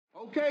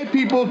Okay,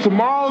 people,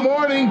 tomorrow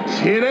morning,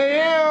 10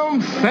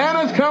 a.m.,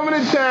 Santa's coming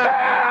to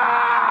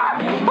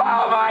town.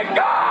 Oh, my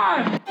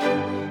God!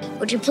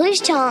 Would you please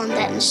tell him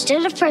that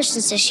instead of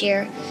presents this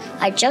year,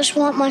 I just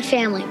want my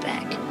family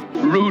back?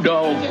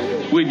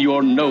 Rudolph, with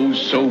your nose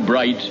so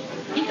bright,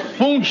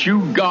 won't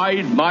you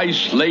guide my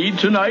sleigh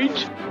tonight?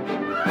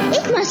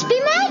 It must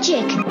be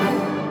magic.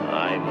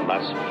 I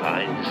must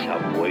find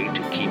some way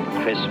to keep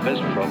Christmas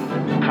from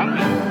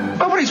coming.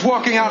 Nobody's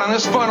walking out on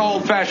this fun,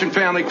 old-fashioned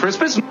family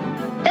Christmas.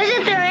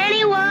 Isn't there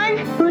anyone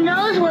who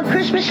knows what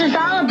Christmas is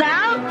all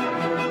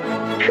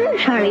about? Sure,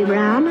 Charlie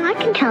Brown. I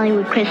can tell you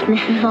what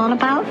Christmas is all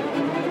about.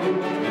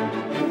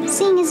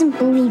 Seeing isn't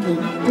believing.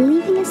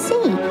 Believing is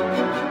seeing.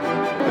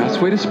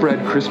 Best way to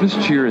spread Christmas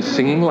cheer is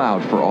singing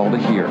loud for all to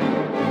hear.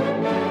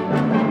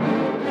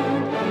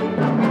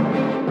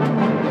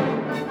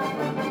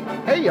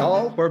 Hey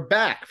y'all, we're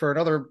back for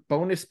another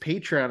bonus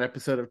Patreon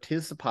episode of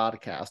Tis the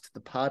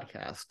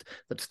podcast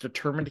that's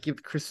determined to keep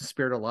the Christmas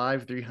spirit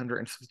alive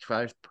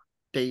 365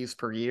 days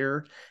per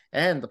year,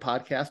 and the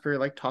podcast where we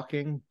like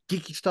talking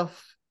geeky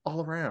stuff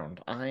all around.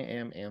 I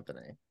am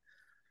Anthony.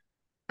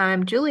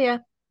 I'm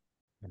Julia.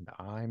 And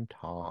I'm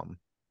Tom.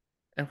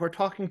 And we're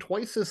talking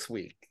twice this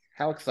week.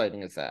 How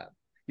exciting is that?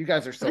 You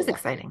guys are so It's lucky.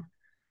 exciting.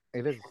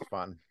 It is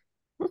fun.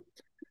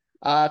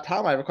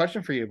 Tom, I have a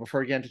question for you before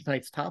we get into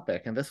tonight's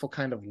topic, and this will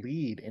kind of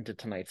lead into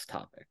tonight's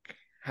topic.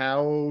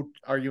 How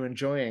are you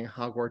enjoying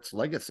Hogwarts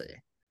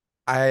Legacy?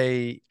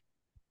 I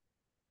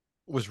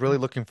was really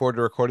looking forward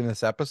to recording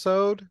this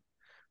episode,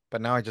 but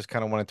now I just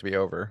kind of want it to be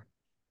over.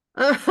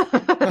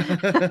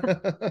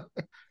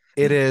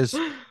 It is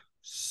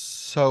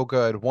so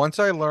good. Once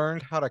I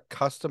learned how to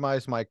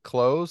customize my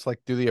clothes, like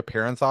do the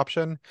appearance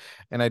option,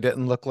 and I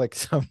didn't look like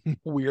some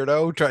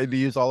weirdo trying to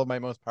use all of my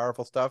most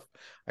powerful stuff,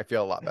 I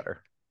feel a lot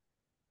better.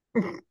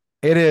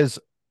 It is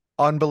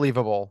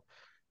unbelievable.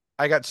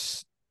 I got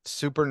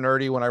super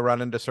nerdy when I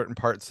run into certain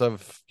parts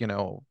of,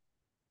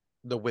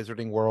 the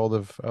wizarding world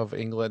of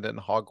England and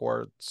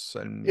Hogwarts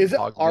and Is it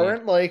Hogmeade.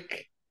 aren't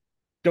like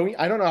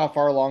I don't know how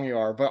far along you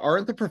are, but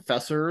aren't the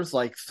professors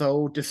like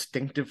so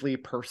distinctively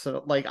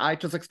personal? Like I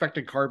just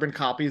expected carbon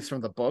copies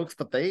from the books,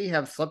 but they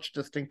have such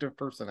distinctive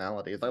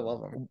personalities. I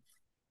love them.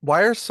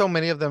 Why are so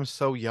many of them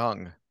so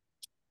young?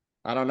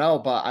 I don't know,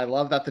 but I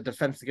love that the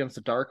Defense Against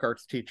the Dark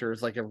Arts teacher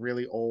is like a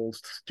really old,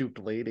 stooped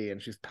lady,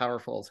 and she's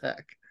powerful as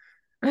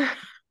heck.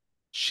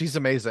 She's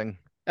amazing.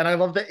 And I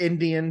love the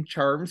Indian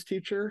charms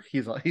teacher.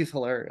 He's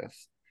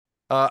hilarious.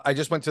 I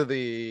just went to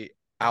the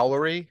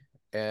Owlery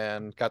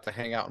and got to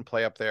hang out and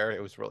play up there.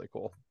 It was really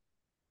cool.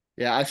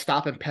 Yeah, I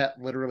stop and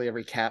pet literally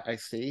every cat I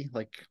see,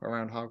 like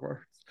around Hogwarts.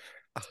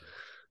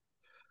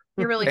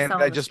 You're really And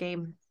selling this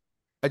game.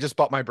 I just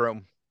bought my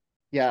broom.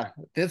 Yeah,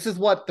 this is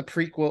what the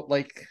prequel,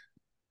 like,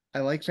 I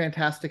like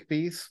Fantastic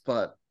Beasts,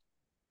 but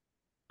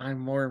I'm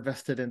more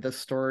invested in this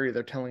story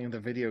they're telling in the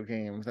video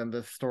game than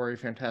the story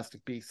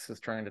Fantastic Beasts is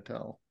trying to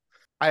tell.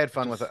 I had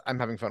fun with it. I'm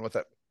having fun with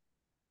it.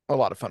 A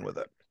lot of fun with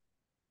it.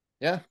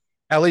 Yeah.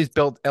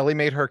 Ellie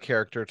made her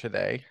character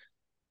today.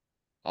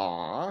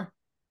 Aw.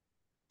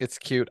 It's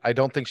cute. I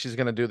don't think she's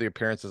going to do the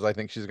appearances. I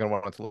think she's going to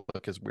want it to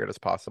look as weird as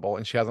possible.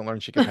 And she hasn't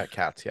learned she can pet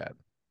cats yet.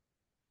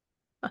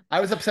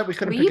 I was upset we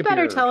couldn't Well, pick you a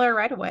better beard. tell her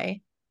right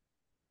away.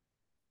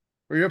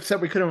 Were you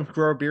upset we couldn't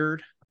grow a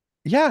beard?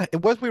 Yeah,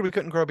 it was weird we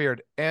couldn't grow a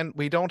beard. And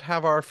we don't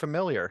have our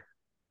familiar.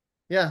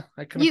 Yeah,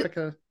 I couldn't pick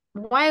a...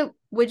 Why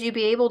would you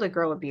be able to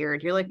grow a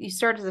beard? You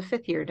start as a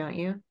fifth year, don't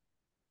you?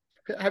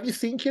 Have you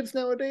seen kids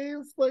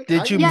nowadays? Like,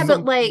 Did you? Yeah,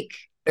 but like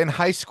in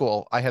high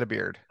school, I had a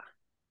beard.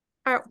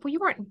 well,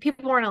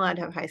 people weren't allowed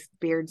to have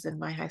beards in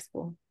my high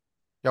school.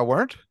 Y'all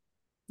weren't?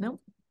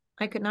 Nope.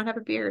 I could not have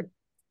a beard.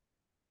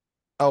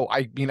 Oh,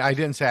 I mean, I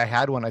didn't say I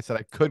had one. I said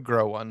I could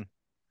grow one.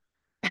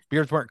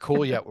 Beards weren't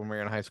cool yet when we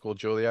were in high school,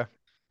 Julia.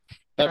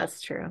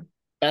 That's true.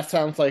 That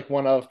sounds like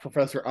one of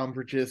Professor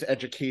Umbridge's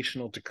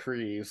educational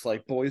decrees.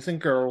 Like, boys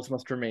and girls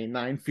must remain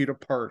 9 feet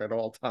apart at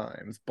all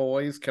times.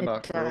 Boys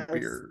cannot grow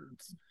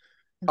beards.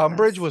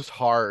 Umbridge was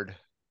hard.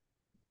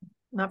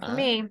 Not for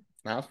me.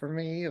 Not for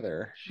me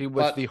either. She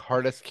was the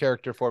hardest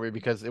character for me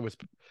because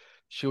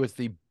she was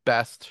the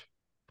best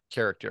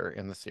character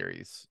in the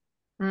series.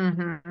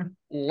 Mm-hmm.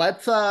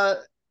 Let's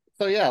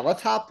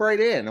hop right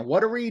in.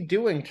 What are we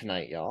doing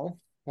tonight, y'all?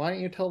 Why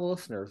don't you tell the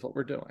listeners what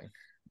we're doing?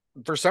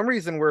 For some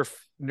reason, we're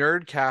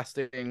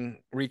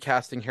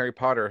recasting Harry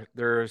Potter.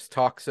 There's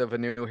talks of a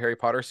new Harry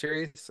Potter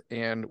series,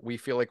 and we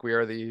feel like we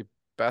are the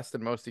best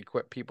and most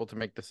equipped people to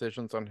make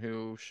decisions on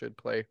who should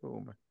play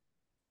whom.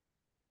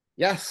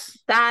 Yes.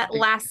 That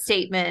last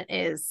statement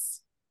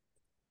is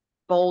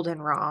bold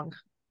and wrong,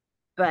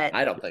 but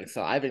I don't think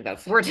so. I think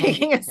that's we're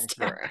taking a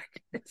step.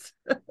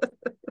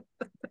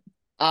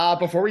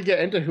 Before we get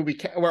into who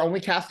we're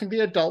only casting the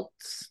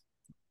adults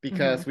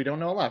because we don't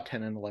know a lot of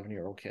 10 and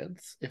 11-year-old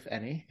kids, if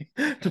any,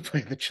 to play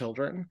the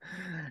children.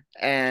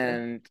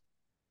 And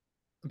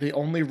the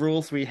only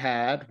rules we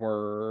had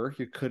were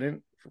you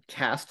couldn't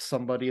cast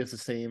somebody as the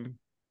same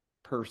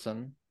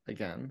person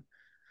again,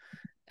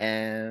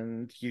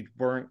 and you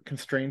weren't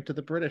constrained to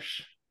the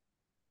British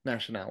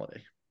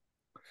nationality.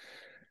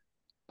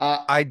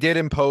 I did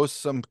impose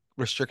some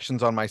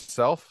restrictions on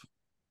myself.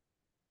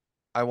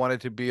 I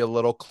wanted to be a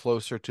little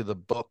closer to the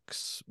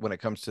books when it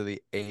comes to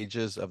the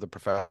ages of the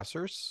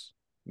professors.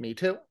 Me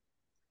too.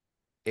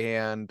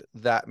 And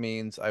that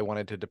means I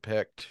wanted to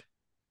depict,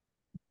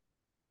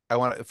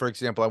 for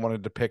example, I wanted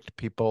to depict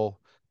people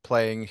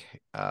playing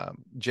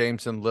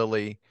James and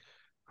Lily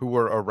who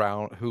were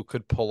around, who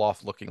could pull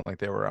off looking like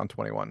they were around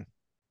 21.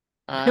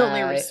 The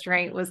only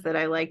restraint was that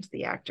I liked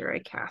the actor I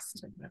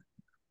cast in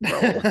the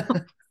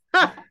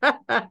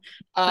role.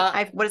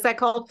 What is that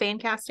called? Fan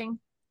casting? Is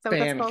that what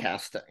that's Fan called?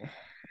 casting.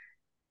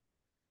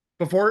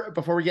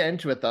 Before we get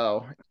into it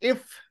though,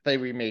 if they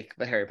remake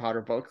the Harry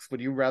Potter books,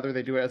 would you rather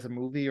they do it as a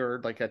movie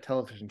or like a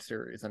television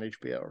series on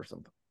HBO or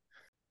something?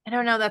 I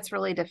don't know. That's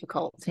really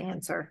difficult to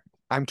answer.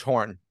 I'm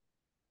torn.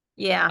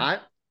 Yeah.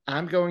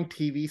 I'm going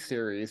TV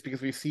series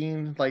because we've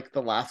seen like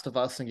The Last of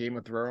Us and Game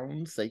of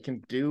Thrones. They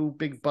can do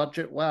big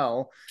budget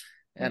well,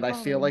 and I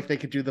feel like they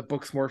could do the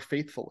books more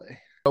faithfully.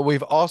 But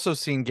we've also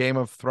seen Game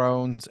of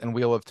Thrones and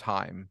Wheel of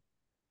Time.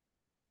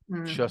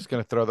 Just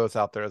going to throw those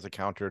out there as a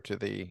counter to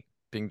the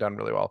being done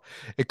really well.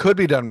 It could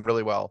be done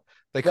really well.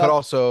 They could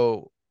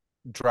also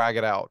drag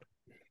it out.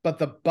 But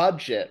the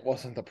budget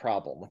wasn't the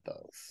problem with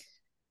those.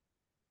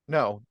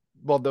 No.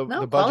 Well, the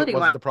budget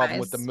wasn't the problem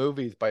with the wise.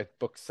 movies by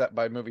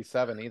movie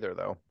 7 either,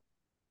 though.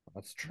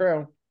 That's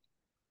true.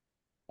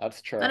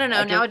 That's true. I don't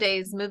know.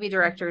 Nowadays, movie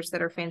directors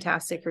that are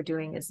fantastic are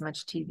doing as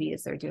much TV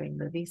as they're doing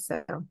movies.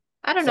 So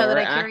I don't know that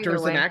I care either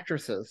actors way. and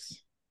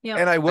actresses. Yeah.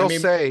 And I will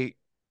say,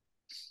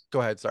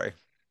 go ahead. Sorry.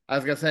 I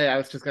was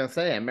just gonna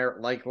say,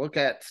 like, look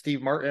at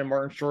Steve Martin,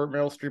 Martin Short,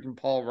 Meryl Streep, and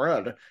Paul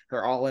Rudd.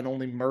 They're all in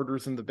Only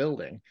Murders in the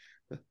Building.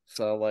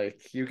 So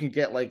like, you can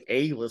get like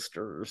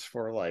A-listers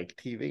for like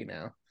TV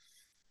now.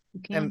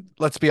 And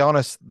let's be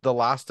honest, The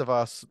Last of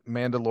Us,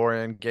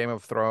 Mandalorian, Game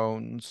of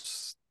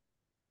Thrones,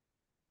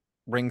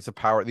 Rings of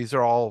Power, these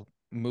are all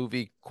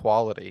movie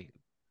quality.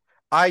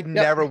 I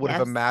never would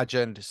have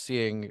imagined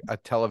seeing a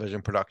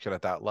television production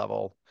at that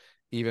level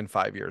even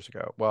 5 years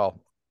ago.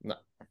 Well, no.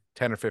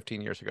 10 or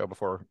 15 years ago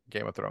before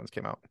Game of Thrones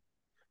came out.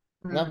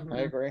 No, I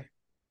agree.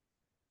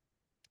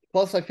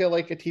 Plus, I feel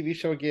like a TV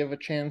show would give a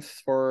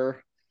chance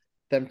for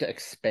them to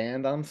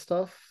expand on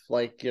stuff.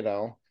 Like, you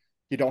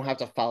don't have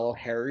to follow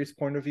Harry's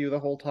point of view the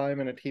whole time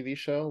in a TV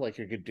show. Like,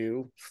 you could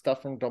do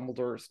stuff from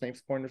Dumbledore or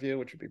Snape's point of view,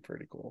 which would be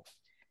pretty cool.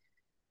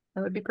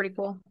 That would be pretty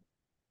cool.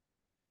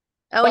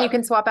 Oh, and you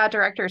can swap out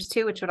directors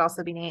too, which would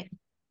also be neat.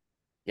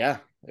 Yeah,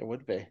 it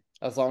would be.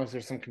 As long as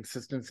there's some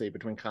consistency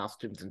between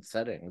costumes and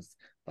settings,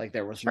 like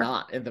there was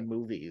not in the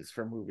movies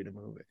from movie to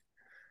movie.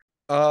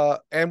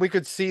 And we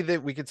could see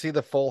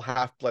the full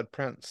Half-Blood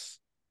Prince.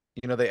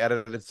 They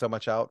edited so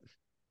much out.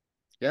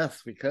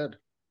 Yes, we could.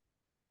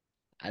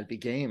 I'd be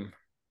game.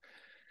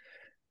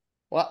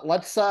 Well,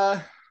 let's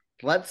talk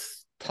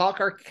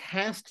our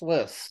cast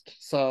list.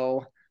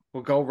 So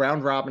we'll go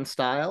round robin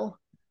style,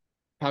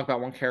 talk about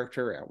one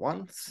character at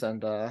once,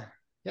 and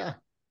yeah.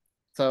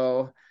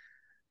 So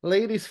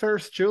ladies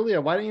first,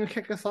 Julia, why don't you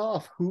kick us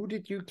off? Who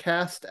did you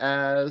cast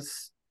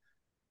as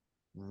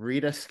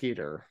Rita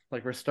Skeeter?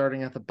 Like, we're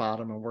starting at the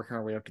bottom and working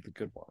our way up to the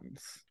good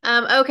ones.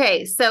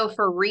 Okay, so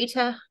for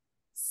Rita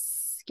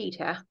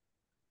Skeeter,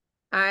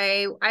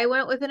 I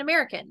went with an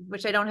American,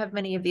 which I don't have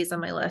many of these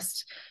on my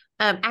list.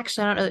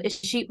 Actually, I don't know. Is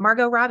she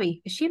Margot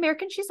Robbie? Is she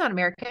American? She's not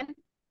American.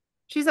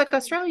 She's like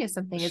Australian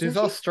something, isn't she? She's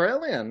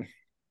Australian.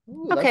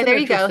 Ooh, okay, there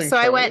you go. So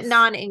I went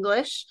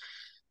non-English.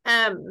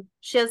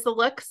 She has the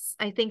looks.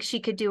 I think she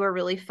could do a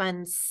really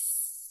fun,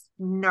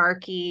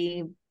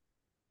 snarky,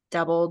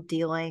 double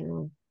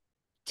dealing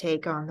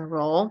take on the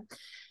role.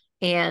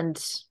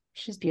 And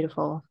she's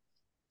beautiful.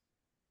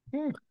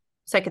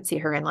 So I could see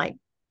her in like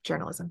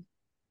journalism.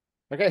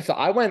 Okay, so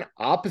I went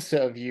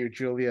opposite of you,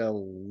 Julia,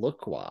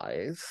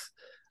 look-wise.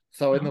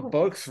 So in the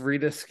books,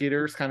 Rita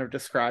Skeeter's kind of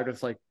described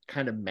as like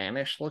kind of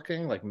mannish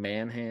looking, like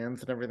man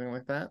hands and everything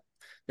like that.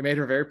 They made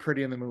her very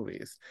pretty in the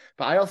movies.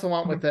 But I also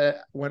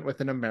went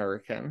with an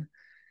American.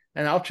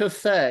 And I'll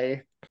just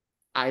say,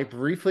 I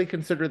briefly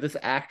considered this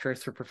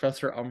actress for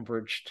Professor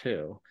Umbridge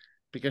too,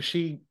 because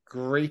she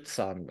grates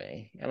on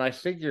me. And I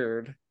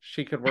figured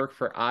she could work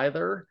for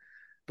either,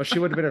 but she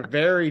would have been a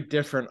very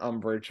different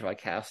Umbridge if I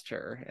cast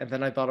her. And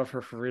then I thought of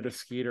her for Rita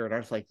Skeeter, and I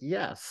was like,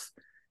 yes,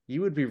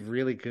 you would be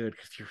really good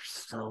because you're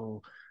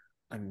so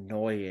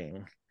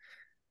annoying.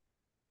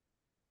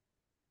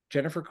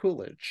 Jennifer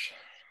Coolidge.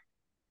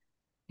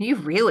 You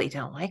really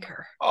don't like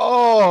her.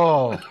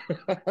 Oh,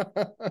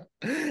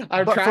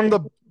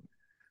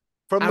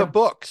 from the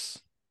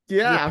books.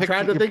 Yeah, I'm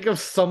trying to think of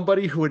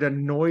somebody who would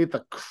annoy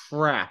the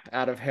crap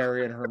out of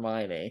Harry and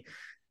Hermione,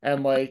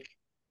 and like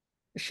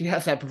she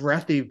has that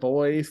breathy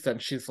voice,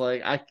 and she's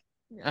like,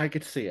 I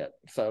could see it.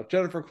 So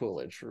Jennifer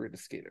Coolidge for Rita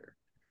Skeeter.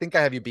 I think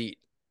I have you beat.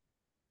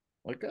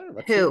 Okay,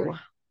 who?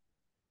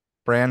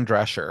 Fran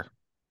Drescher.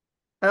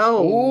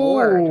 Oh,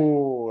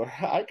 Lord.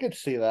 I could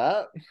see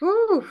that.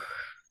 Ooh.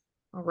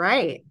 All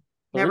right.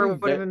 Never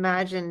would have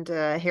imagined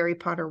a Harry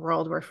Potter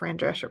world where Fran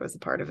Drescher was a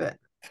part of it.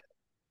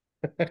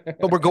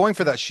 But we're going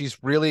for that. She's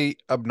really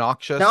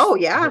obnoxious. Oh,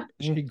 yeah.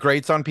 She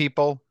grates on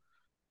people.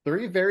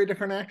 3 very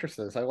different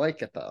actresses. I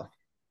like it though.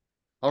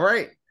 All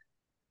right.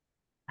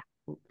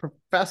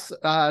 Professor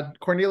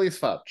Cornelius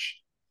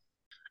Fudge.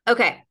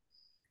 Okay.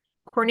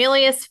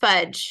 Cornelius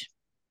Fudge.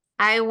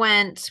 I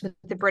went with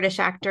the British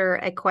actor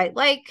I quite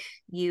like.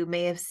 You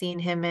may have seen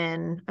him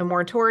in a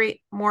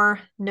more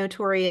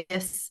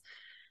notorious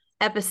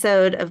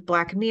episode of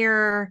Black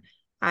Mirror.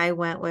 I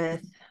went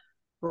with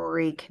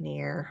Rory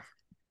Kinnear.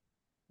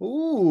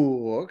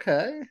 Ooh,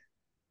 okay.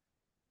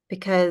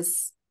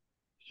 Because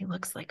he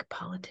looks like a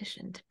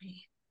politician to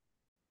me.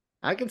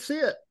 I can see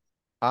it.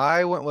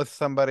 I went with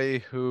somebody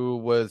who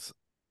was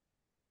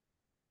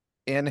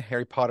in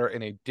Harry Potter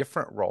in a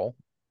different role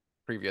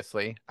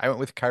previously. I went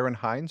with Kyron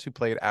Hines, who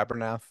played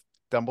Abernath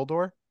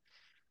Dumbledore.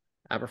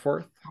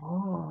 Aberforth?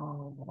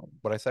 Oh.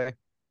 What'd I say?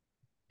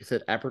 You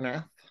said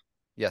Abernath?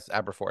 Yes,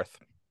 Aberforth.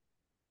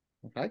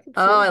 I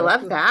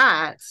love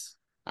that.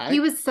 He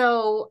was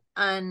so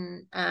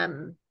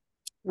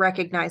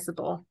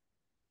recognizable.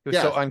 He was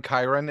so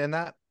un-Chiron in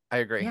that. I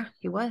agree. Yeah,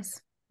 he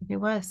was. He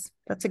was.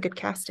 That's a good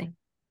casting.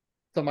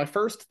 So my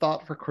first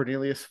thought for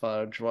Cornelius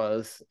Fudge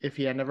was if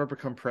he had never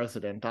become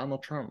president,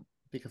 Donald Trump,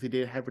 because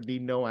would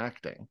need no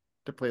acting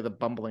to play the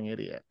bumbling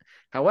idiot.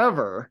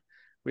 However,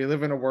 we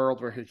live in a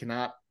world where he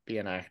cannot be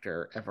an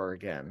actor ever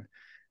again,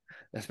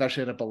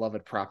 especially in a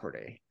beloved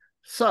property.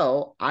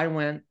 So I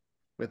went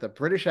with a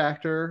British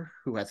actor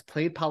who has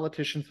played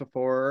politicians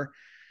before,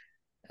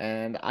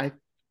 and I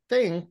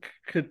think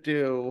could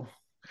do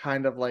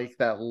kind of like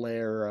that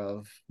layer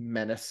of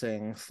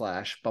menacing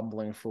 /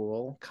 bumbling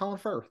fool, Colin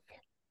Firth.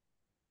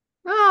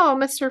 Oh,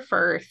 Mr.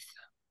 Firth.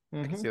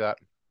 I can see that.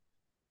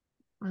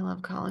 I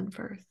love Colin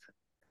Firth.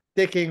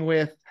 Sticking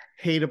with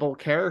hateable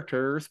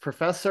characters,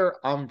 Professor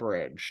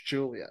Umbridge,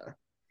 Julia.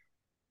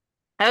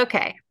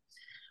 Okay.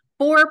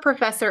 For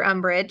Professor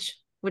Umbridge,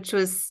 which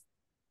was,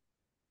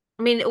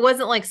 I mean, it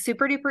wasn't like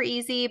super duper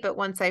easy, but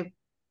once I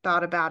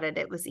thought about it,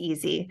 it was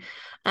easy.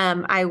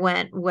 I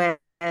went with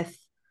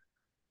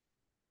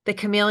the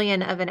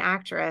chameleon of an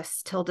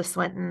actress, Tilda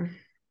Swinton.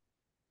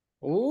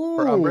 Ooh.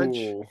 For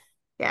Umbridge?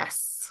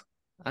 Yes.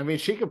 I mean,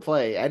 she could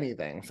play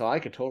anything, so I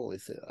could totally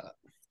see that.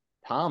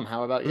 Tom,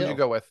 how about you? Who'd you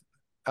go with?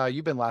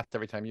 You've been last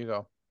every time you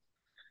go.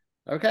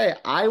 Okay,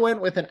 I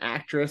went with an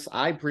actress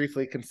I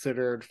briefly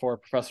considered for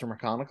Professor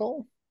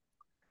McGonagall,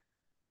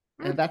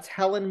 and that's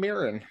Helen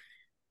Mirren.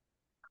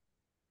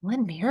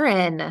 Helen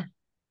Mirren.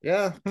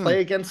 Yeah,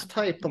 play against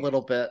type a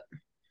little bit.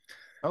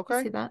 Okay.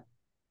 I see that.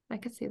 I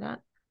could see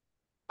that.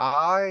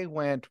 I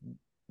went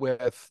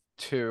with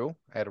 2.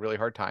 I had a really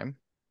hard time.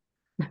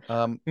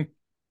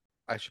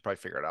 I should probably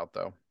figure it out,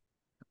 though.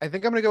 I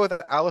think I'm going to go with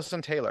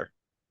Allison Taylor.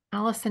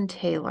 Allison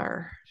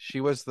Taylor.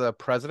 She was the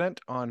president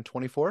on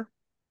 24.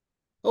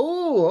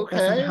 Oh, okay.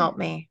 Doesn't help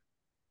me.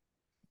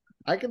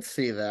 I can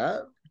see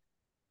that.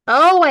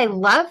 Oh, I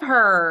love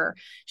her.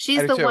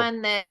 She's the too.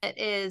 one that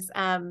is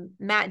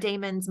Matt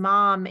Damon's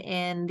mom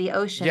in the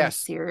Ocean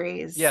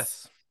series.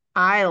 Yes.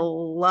 I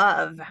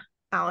love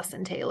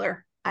Allison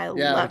Taylor. I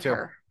love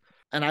her.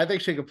 And I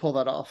think she could pull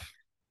that off.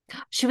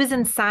 She was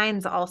in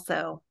Signs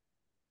also.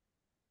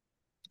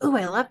 Oh,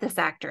 I love this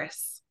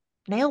actress.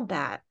 Nailed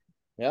that.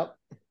 Yep.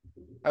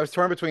 I was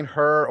torn between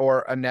her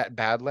or Annette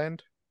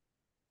Badland.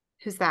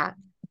 Who's that?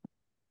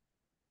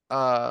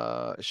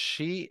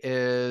 She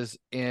is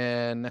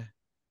in.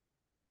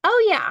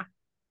 Oh yeah,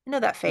 I know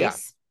that face. Yeah.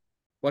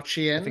 What's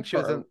she in? I think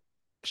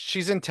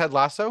she's in Ted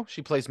Lasso.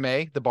 She plays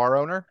May, the bar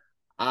owner.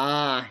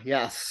 Ah,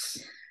 yes.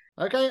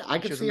 Okay, I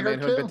can see her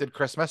too. Who Invented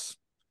Christmas.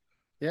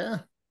 Yeah.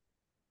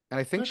 And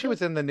I think she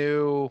was in the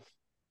new.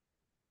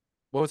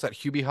 What was that?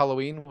 Hubie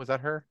Halloween? Was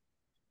that her?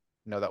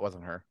 No, that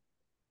wasn't her.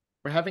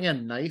 We're having a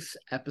nice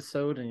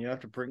episode, and you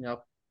have to bring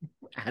up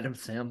Adam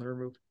Sandler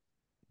movie.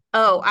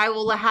 Oh, I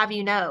will have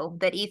you know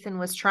that Ethan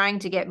was trying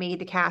to get me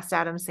to cast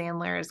Adam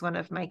Sandler as one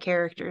of my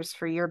characters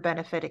for your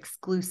benefit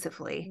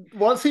exclusively.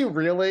 Was he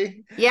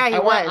really? Yeah, he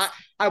was.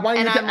 I want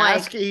you to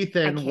ask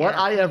Ethan what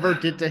I ever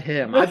did to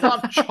him. I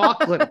bought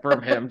chocolate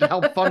from him to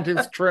help fund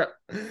his trip.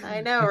 I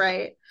know,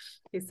 right?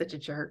 He's such a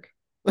jerk.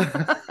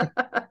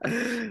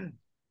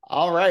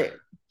 All right.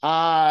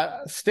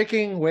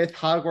 Sticking with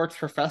Hogwarts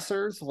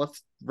professors,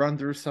 let's run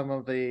through some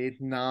of the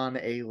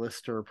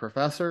non-A-lister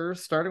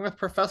professors, starting with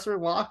Professor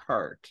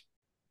Lockhart.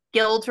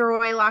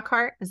 Gilderoy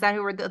Lockhart? Is that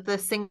who we're the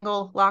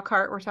single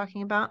Lockhart we're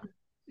talking about?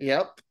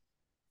 Yep.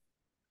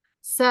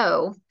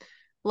 So,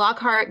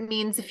 Lockhart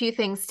means a few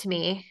things to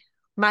me.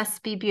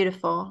 Must be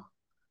beautiful.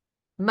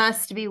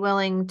 Must be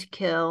willing to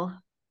kill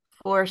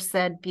for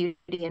said beauty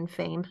and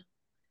fame.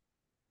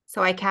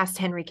 So I cast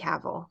Henry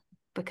Cavill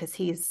because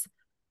he's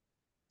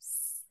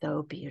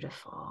so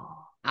beautiful.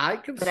 I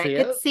could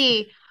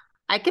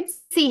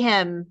see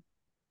him.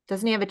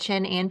 Doesn't he have a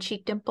chin and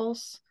cheek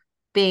dimples?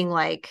 Being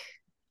like,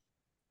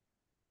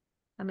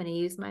 I'm going to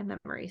use my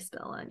memory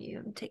spell on you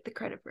and take the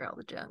credit for all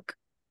the junk.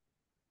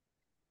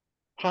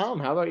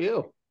 Tom, how about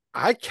you?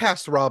 I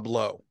cast Rob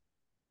Lowe.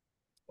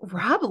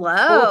 Rob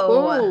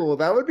Lowe. Oh,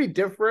 that would be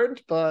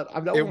different, but I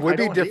don't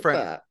hate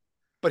that.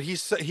 but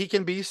he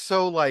can be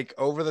so like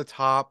over the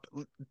top.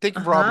 Think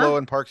of Rob Lowe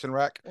in Parks and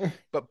Rec,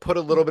 but put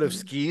a little bit of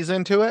skis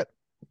into it.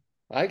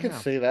 I could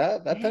see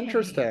that. That's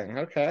interesting.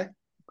 Okay.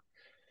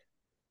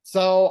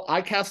 So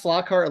I cast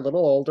Lockhart a little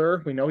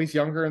older. We know he's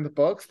younger in the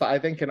books, but I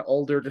think an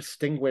older,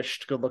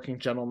 distinguished, good-looking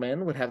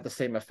gentleman would have the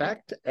same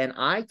effect. And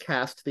I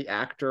cast the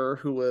actor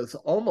who was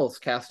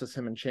almost cast as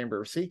him in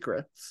Chamber of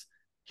Secrets,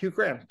 Hugh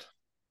Grant.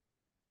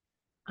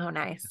 Oh,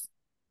 nice.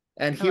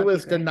 And he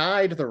was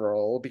denied the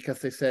role because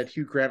they said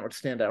Hugh Grant would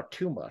stand out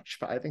too much.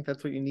 But I think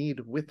that's what you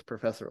need with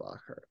Professor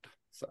Lockhart.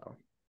 So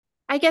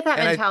I get that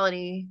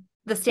mentality.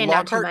 The stand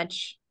out too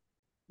much.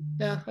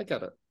 Yeah, I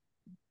get it.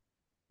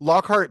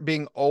 Lockhart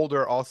being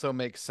older also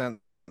makes sense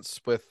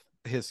with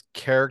his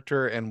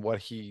character and what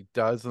he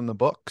does in the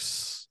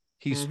books.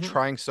 He's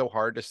trying so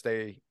hard to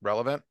stay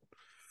relevant.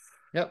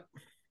 Yep.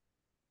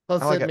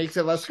 Plus, it makes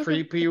it less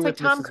creepy with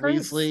Mrs.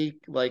 Weasley,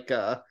 like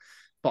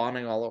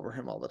fawning all over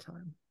him all the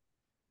time.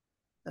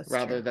 That's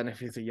rather true. Than if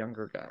he's a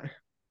younger guy.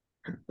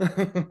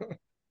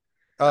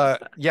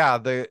 Yeah,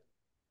 the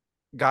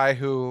guy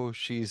who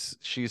she's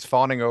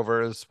fawning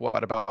over is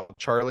what, about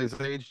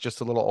Charlie's age, just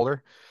a little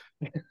older.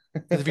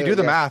 Because if you do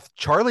the math,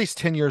 Charlie's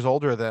 10 years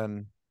older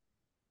than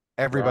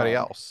everybody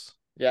else.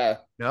 Yeah.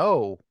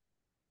 No.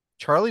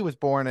 Charlie was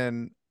born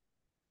in,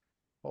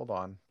 hold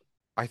on,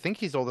 I think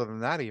he's older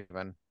than that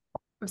even.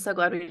 I'm so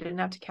glad we didn't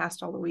have to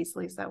cast all the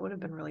Weasleys. That would have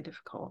been really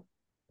difficult.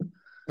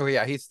 Oh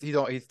yeah, he's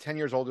 10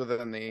 years older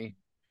than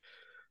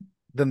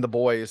the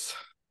boys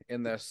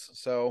in this.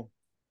 So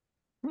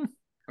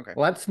okay.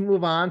 Let's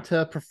move on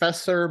to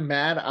Professor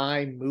Mad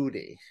Eye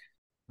Moody.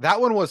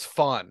 That one was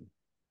fun.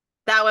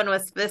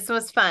 This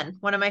was fun.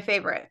 One of my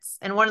favorites,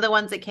 and one of the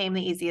ones that came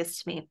the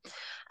easiest to me.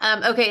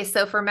 Okay,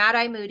 so for Mad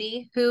Eye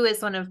Moody, who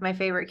is one of my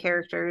favorite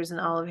characters in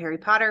all of Harry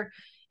Potter,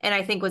 and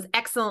I think was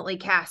excellently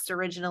cast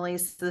originally,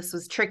 so this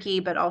was tricky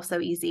but also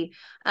easy.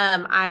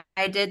 I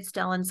did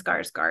Stellan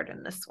Skarsgård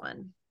in this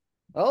one.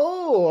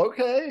 Oh,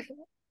 okay.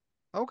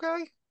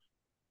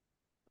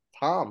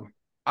 Tom.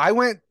 I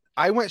went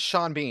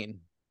Sean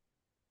Bean.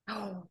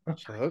 Oh,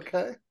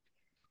 okay.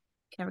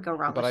 Can never go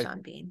wrong with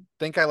Sean Bean. I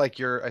think I like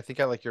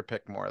your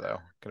pick more, though,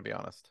 gonna be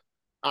honest.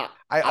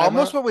 I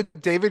almost went with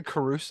David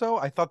Caruso.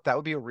 I thought that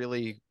would be a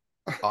really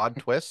odd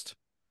twist.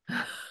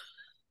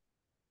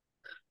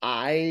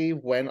 I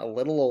went a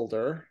little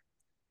older.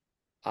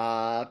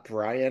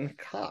 Brian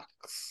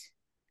Cox.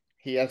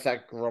 He has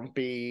that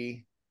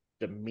grumpy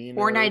demeanor.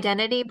 Born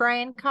Identity,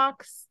 Brian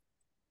Cox.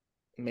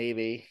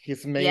 Maybe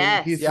he's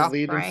the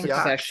lead in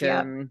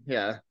Succession.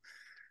 Yeah.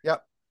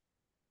 Yep.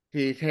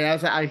 He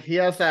has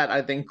that,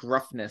 I think,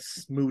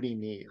 gruffness Moody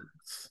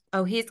needs.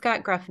 Oh, he's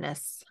got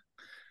gruffness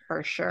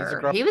for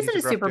sure. He was in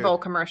a Super Bowl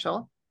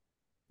commercial.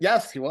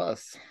 Yes, he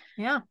was.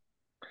 Yeah.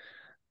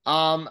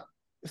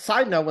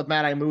 Side note with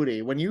Mad Eye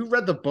Moody, when you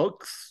read the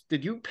books,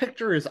 did you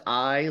picture his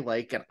eye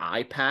like an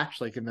eye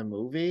patch, like in the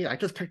movie? I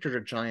just pictured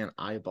a giant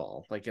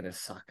eyeball, like in his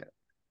socket.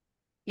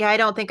 Yeah, I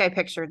don't think I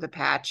pictured the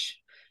patch,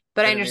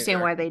 but I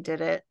understand why they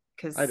did it.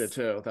 Because I did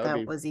too.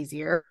 That was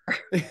easier.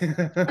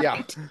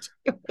 Yeah.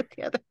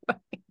 The other way.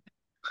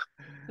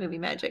 Movie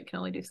magic can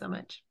only do so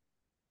much.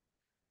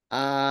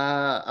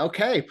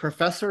 Okay,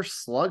 Professor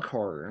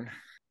Slughorn.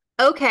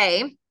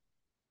 Okay.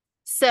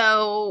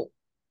 So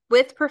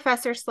with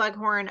Professor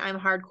Slughorn, I'm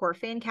hardcore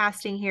fan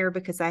casting here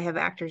because I have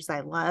actors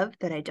I love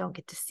that I don't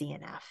get to see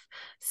enough.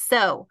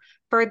 So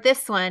for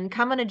this one,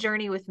 come on a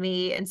journey with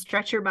me and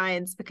stretch your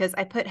minds because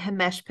I put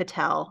Himesh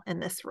Patel in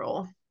this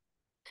role.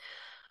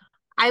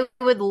 I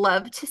would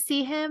love to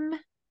see him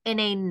in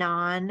a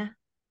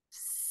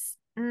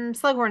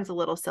Slughorn's a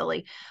little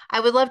silly.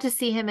 I would love to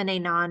see him in a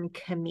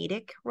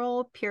non-comedic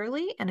role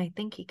purely, and I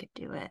think he could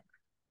do it.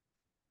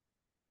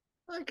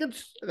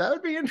 That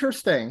would be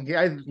interesting.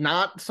 Yeah,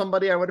 not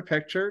somebody I would have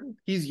pictured.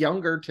 He's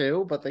younger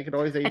too, but they could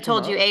always age him. I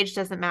told you age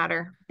doesn't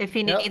matter. If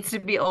he needs to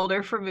be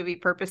older for movie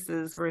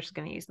purposes, we're just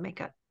going to use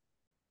makeup.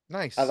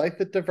 Nice. I like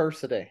the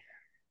diversity.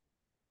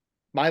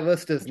 My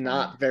list is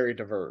not very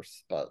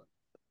diverse, but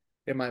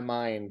in my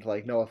mind,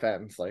 like, no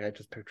offense, like I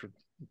just pictured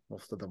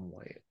most of them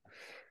white.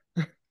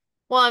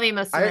 Well, I mean,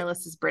 most of my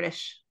list is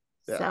British.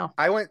 Yeah. So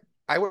I went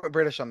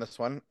British on this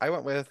one. I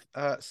went with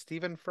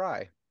Stephen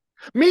Fry.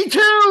 Me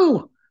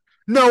too.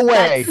 No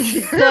way.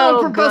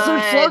 So Professor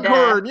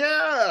Slughorn.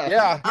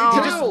 Yeah.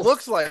 He just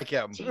looks like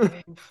him.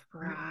 Stephen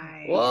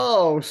Fry.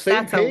 Whoa, same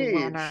That's page. A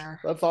winner.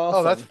 That's awesome.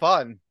 Oh, that's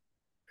fun.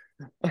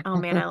 Oh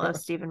man, I love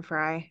Stephen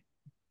Fry.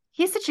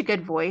 He has such a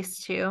good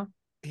voice too.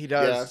 He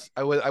does.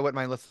 Yeah. I wouldn't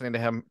mind listening to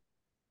him.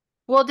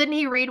 Well, didn't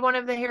he read one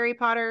of the Harry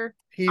Potter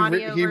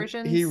audio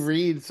versions? He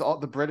reads all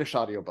the British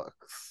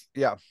audiobooks.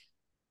 Yeah.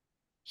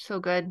 So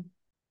good.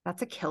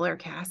 That's a killer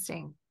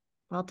casting.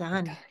 Well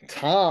done.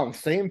 Tom,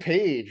 same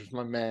page,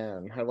 my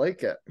man. I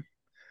like it.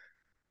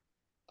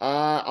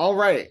 All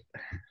right.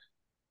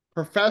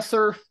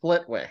 Professor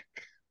Flitwick.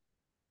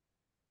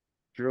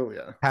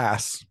 Julia.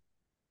 Pass.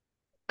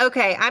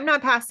 Okay, I'm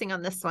not passing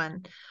on this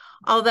one.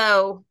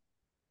 Although,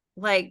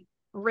 like,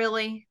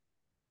 really?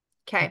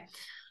 Okay.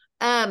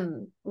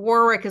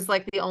 Warwick is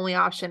like the only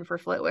option for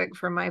Flitwick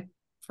from my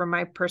from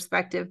my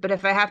perspective. But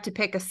if I have to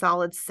pick a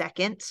solid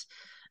second,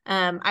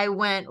 I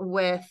went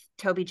with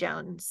Toby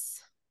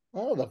Jones.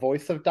 Oh, the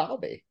voice of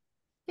Dobby.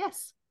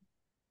 Yes.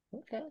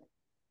 Okay.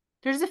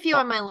 There's a few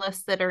on my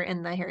list that are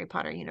in the Harry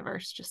Potter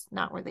universe, just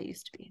not where they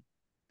used to be.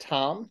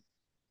 Tom?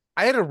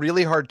 I had a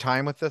really hard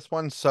time with this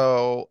one,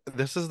 so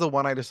this is the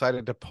one I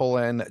decided to pull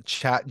in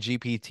Chat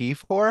GPT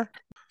for.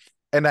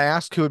 And I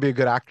asked who would be a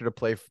good actor to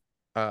play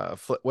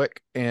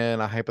Flitwick in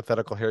a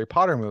hypothetical Harry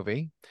Potter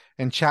movie.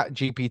 And Chat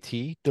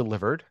GPT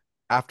delivered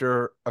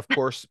after, of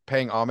course,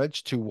 paying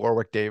homage to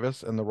Warwick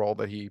Davis in the role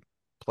that he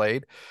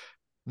played.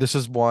 This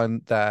is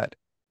one that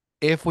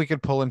if we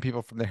could pull in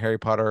people from the Harry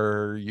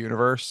Potter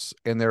universe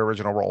in their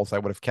original roles, I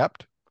would have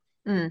kept.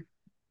 Mm.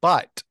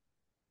 But,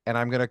 and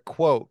I'm going to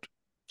quote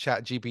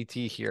Chat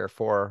GPT here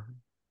for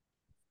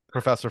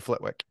Professor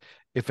Flitwick.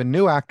 If a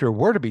new actor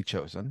were to be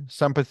chosen,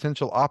 some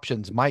potential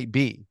options might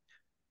be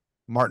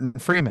Martin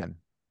Freeman,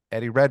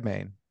 Eddie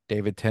Redmayne,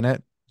 David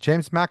Tennant,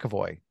 James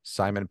McAvoy,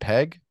 Simon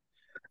Pegg,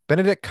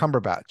 Benedict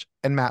Cumberbatch,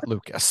 and Matt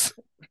Lucas.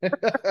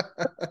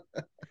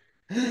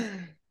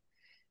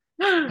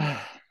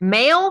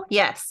 Male,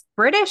 yes.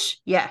 British,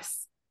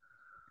 yes.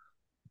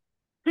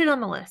 Put it on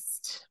the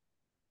list.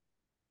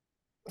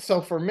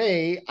 So for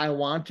me, I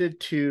wanted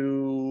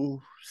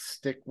to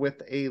stick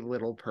with a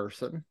little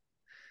person.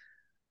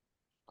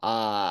 So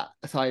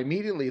I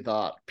immediately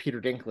thought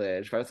Peter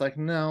Dinklage, but I was like,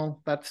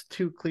 no, that's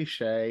too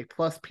cliche.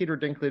 Plus, Peter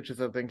Dinklage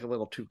is, I think, a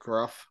little too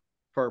gruff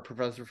for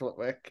Professor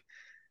Flitwick.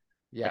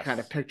 Yes. I kind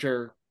of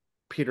picture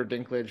Peter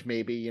Dinklage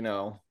maybe,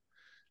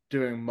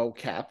 doing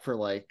mocap for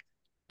like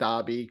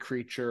Dobby,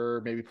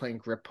 Creature, maybe playing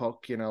Grip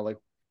Hook, like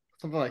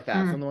something like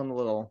that. Something a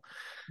little.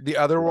 The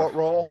other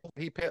role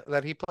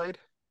that he played?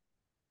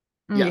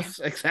 Yes,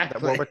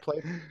 exactly. That Warwick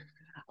played?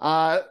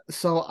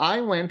 So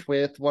I went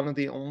with one of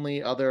the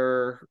only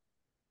other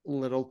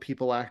little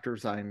people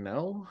actors I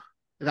know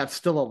that's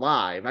still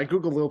alive. I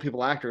Google little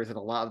people actors, and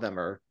a lot of them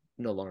are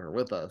no longer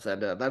with us.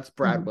 And that's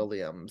Brad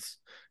Williams,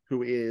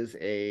 who is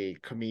a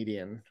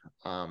comedian.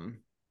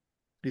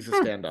 He's a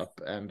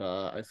stand-up, and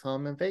I saw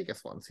him in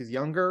Vegas once. He's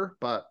younger,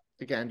 but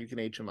again, you can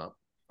age him up.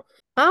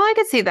 Oh, I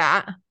could see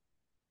that.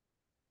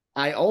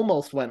 I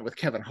almost went with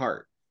Kevin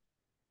Hart.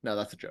 No,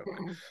 that's a joke.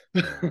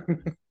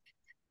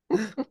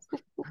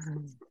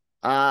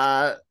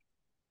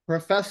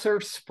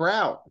 Professor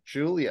Sprout,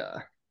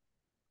 Julia.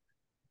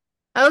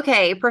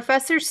 Okay,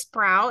 Professor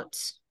Sprout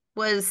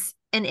was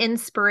an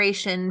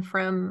inspiration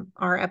from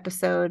our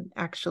episode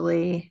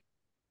actually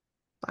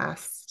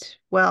last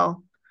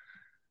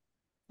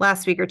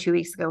week or 2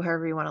 weeks ago,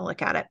 however you want to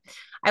look at it.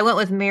 I went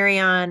with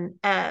Marion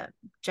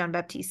John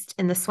Baptiste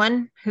in this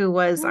one, who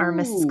was our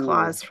Mrs.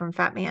 Claus from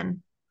Fat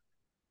Man.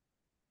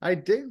 I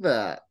dig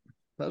that.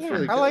 That's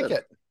really good. I like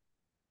it.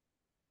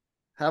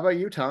 How about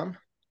you, Tom?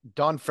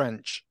 Dawn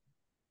French.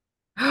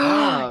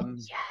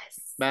 Yes.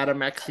 Madame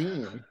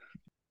Maxine.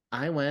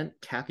 I went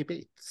Kathy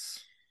Bates.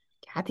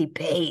 Kathy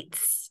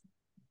Bates.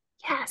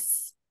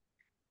 Yes.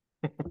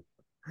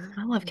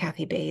 I love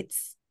Kathy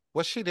Bates.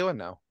 What's she doing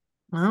now?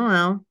 I don't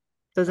know.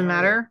 Doesn't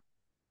matter.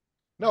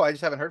 No, I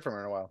just haven't heard from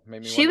her in a while.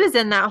 She was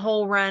in that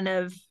whole run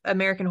of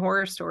American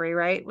Horror Story,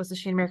 right? Wasn't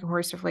she in American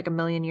Horror Story for like a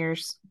million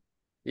years?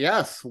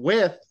 Yes,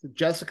 with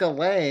Jessica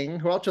Lange,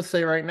 who I'll just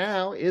say right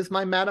now is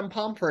my Madame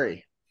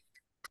Pomfrey.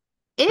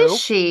 Is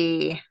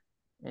she?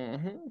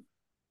 Mm-hmm.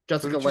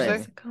 Jessica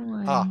Lange.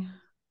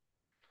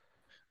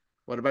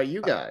 What about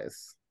you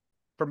guys?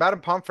 For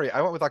Madame Pomfrey,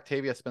 I went with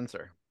Octavia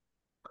Spencer.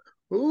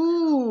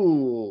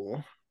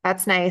 Ooh.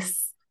 That's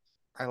nice.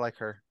 I like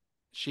her.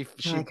 She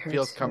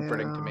feels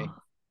comforting to me.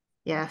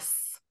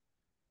 Yes.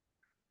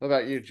 What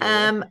about you,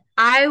 Julia?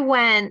 I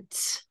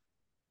went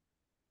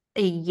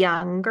a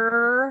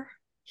younger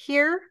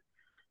here,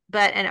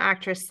 but an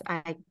actress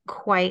I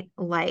quite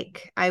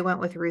like. I went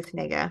with Ruth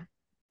Negga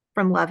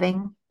from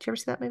Loving. Did you ever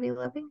see that movie,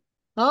 Loving?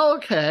 Oh,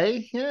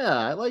 okay. Yeah,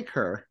 I like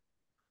her.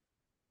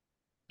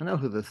 I know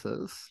who this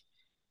is.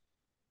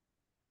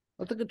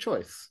 That's a good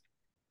choice.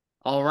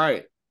 All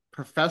right.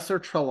 Professor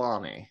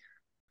Trelawney.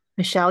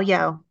 Michelle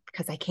Yeoh,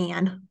 because I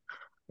can.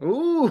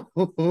 Ooh.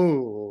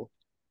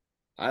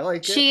 I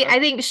like it. I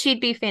think she'd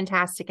be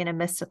fantastic in a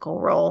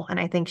mystical role, and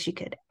I think she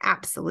could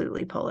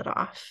absolutely pull it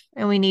off.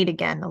 And we need,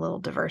 again, a little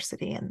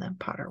diversity in the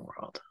Potter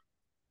world.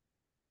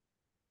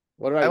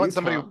 What about you,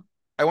 Tom?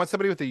 I want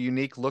somebody with a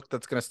unique look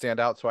that's going to stand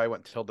out, so I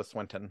went Tilda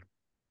Swinton.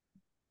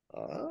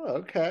 Oh,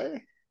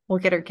 okay. We'll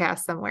get her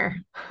cast somewhere.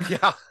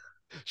 Yeah,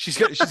 she's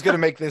going to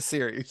make this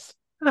series.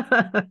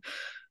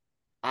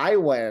 I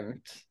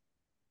went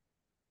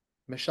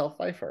Michelle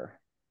Pfeiffer,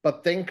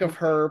 but think of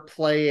her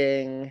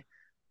playing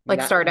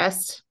like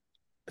Stardust,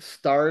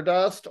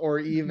 or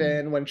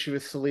even when she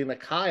was Selena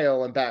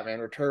Kyle in Batman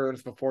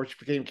Returns before she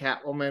became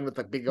Catwoman with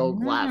the big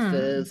old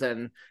glasses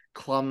and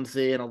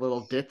clumsy and a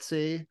little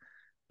ditzy.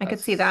 I could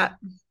see that.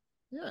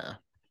 Yeah,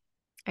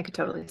 I could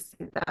totally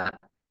see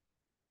that.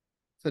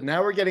 So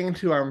now we're getting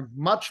into our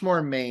much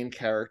more main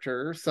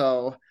character.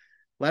 So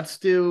let's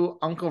do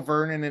Uncle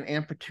Vernon and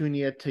Aunt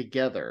Petunia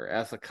together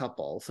as a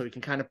couple, so we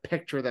can kind of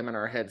picture them in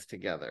our heads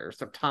together.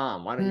 So,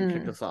 Tom, why don't you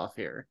kick us off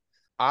here?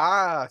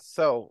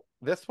 So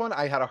this one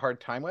I had a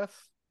hard time with.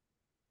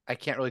 I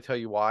can't really tell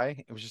you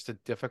why. It was just a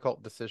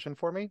difficult decision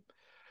for me.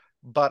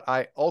 But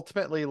I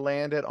ultimately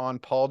landed on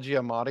Paul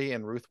Giamatti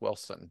and Ruth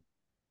Wilson.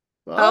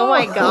 Oh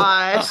my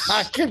gosh.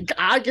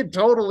 I could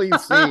totally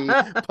see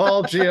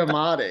Paul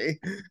Giamatti.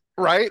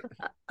 Right?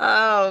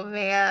 Oh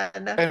man.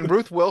 And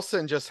Ruth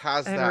Wilson just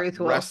has And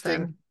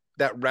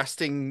that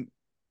resting,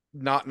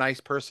 not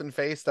nice person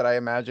face that I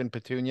imagine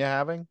Petunia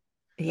having.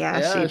 Yeah,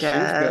 she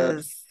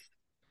does.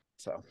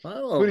 So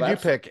who did you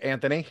pick,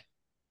 Anthony?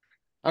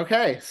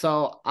 Okay,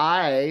 so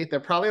they're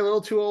probably a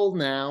little too old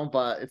now,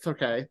 but it's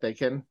okay. They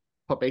can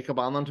put makeup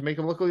on them to make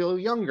them look a little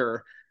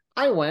younger.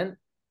 I went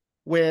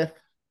with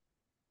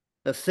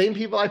the same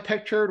people I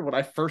pictured when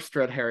I first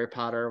read Harry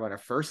Potter, when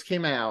it first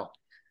came out.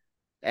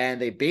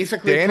 And they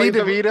basically Danny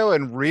DeVito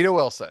and Rita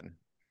Wilson.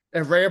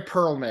 And Rhea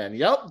Perlman.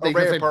 Yep. They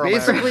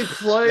basically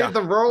played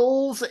the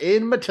roles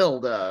in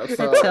Matilda.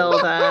 So.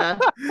 Matilda.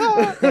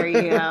 There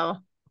you go.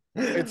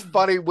 It's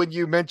funny when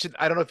you mentioned,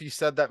 I don't know if you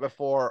said that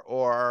before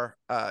or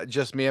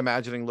just me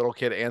imagining little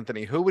kid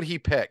Anthony. Who would he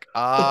pick?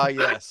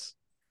 Yes.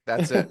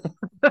 That's it.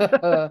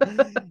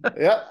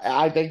 Yeah,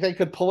 I think they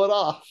could pull it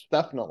off.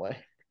 Definitely.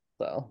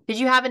 So. Did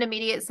you have an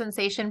immediate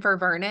sensation for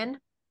Vernon?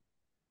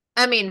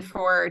 I mean,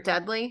 for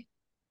Dudley?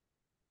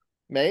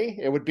 May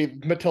it would be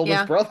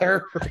Matilda's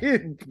brother.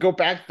 Go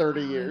back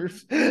 30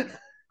 years.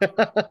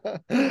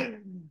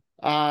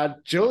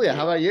 Julia,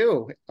 how about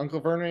you? Uncle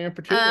Vernon and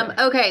Petunia.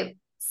 Okay,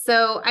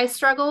 so I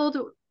struggled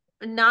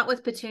not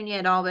with Petunia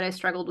at all, but I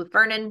struggled with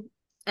Vernon,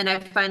 and I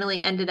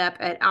finally ended up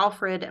at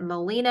Alfred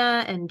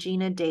Molina and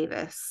Gina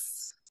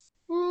Davis.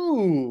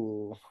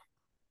 Ooh,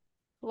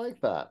 I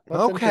like that.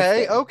 That's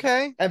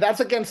okay. And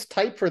that's against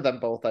type for them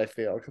both, I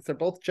feel, because they're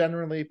both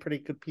generally pretty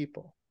good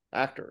people,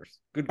 actors,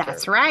 good.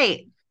 That's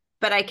right.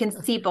 But I can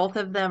see both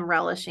of them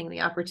relishing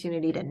the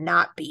opportunity to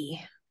not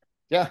be.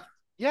 Yeah.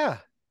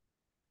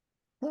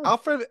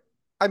 Alfred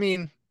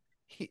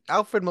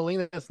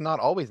Molina is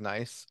not always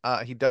nice.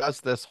 He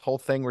does this whole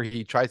thing where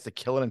he tries to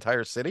kill an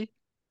entire city.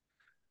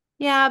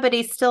 Yeah, but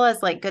he still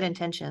has like good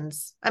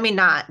intentions. I mean,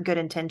 not good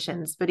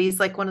intentions, but he's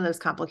like one of those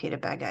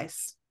complicated bad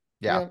guys.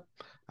 Yeah.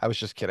 I was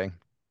just kidding.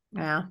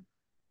 Yeah.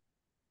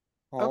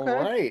 All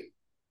right.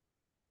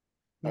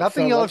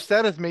 Nothing you'll have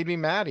said has made me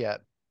mad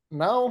yet.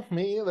 No,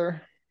 me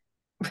either.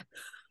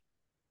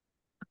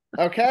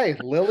 Okay,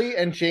 Lily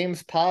and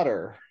James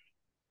Potter.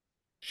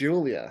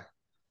 Julia.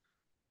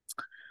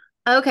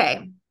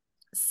 Okay,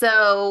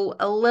 so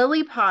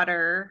Lily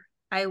Potter,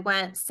 I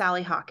went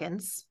Sally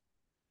Hawkins,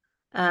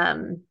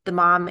 the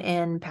mom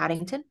in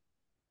Paddington.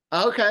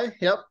 Okay,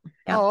 yep.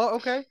 Oh,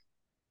 okay.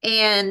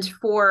 And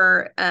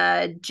for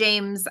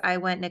James, I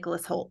went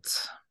Nicholas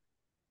Hoult.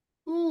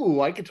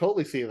 Ooh, I could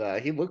totally see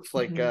that. He looks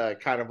like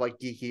kind of like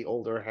geeky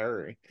older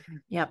Harry.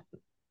 Yep.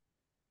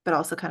 But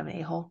also kind of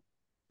an a-hole.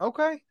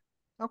 Okay.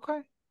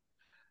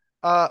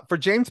 For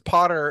James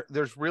Potter,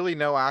 there's really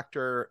no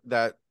actor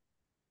that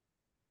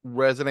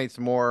resonates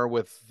more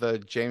with the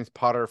James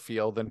Potter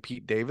feel than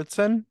Pete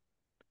Davidson.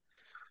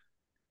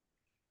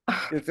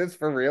 Is this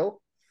for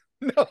real?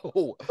 No.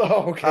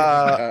 Oh,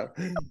 okay.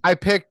 I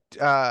picked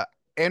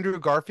Andrew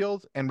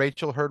Garfield and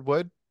Rachel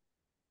Hurd-Wood.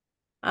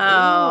 Oh,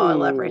 I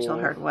love Rachel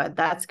Hurd-Wood.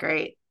 That's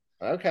great.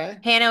 Okay.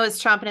 Hannah was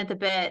chomping at the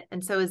bit,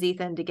 and so was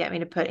Ethan, to get me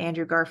to put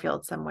Andrew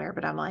Garfield somewhere,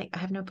 but I'm like, I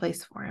have no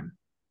place for him.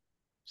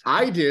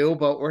 I do,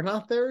 but we're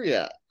not there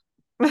yet.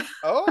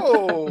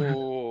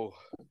 Oh.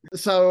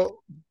 So,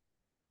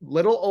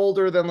 little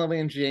older than Lily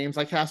and James.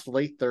 I cast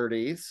late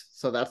 30s,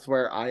 so that's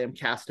where I am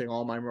casting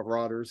all my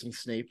Marauders and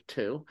Snape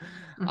too.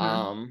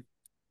 Mm-hmm.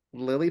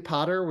 Lily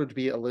Potter would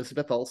be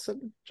Elizabeth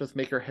Olsen. Just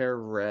make her hair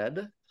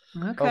red.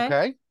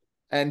 Okay.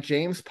 And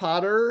James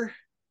Potter,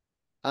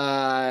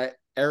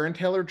 Aaron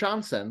Taylor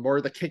Johnson,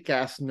 more the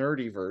kick-ass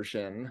nerdy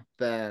version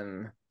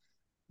than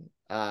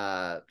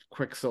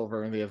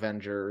Quicksilver in the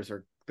Avengers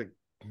or the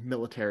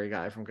military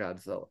guy from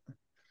Godzilla.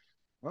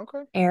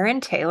 Okay. Aaron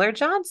Taylor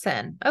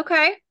Johnson.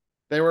 Okay.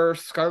 They were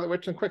Scarlet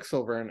Witch and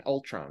Quicksilver and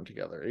Ultron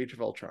together, Age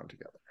of Ultron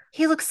together.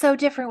 He looks so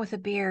different with a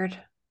beard.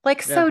 Like,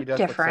 yeah, so he does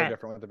different. Look so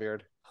different with a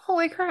beard.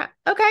 Holy crap.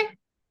 Okay.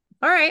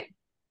 All right.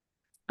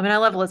 I mean, I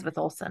love Elizabeth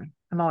Olsen.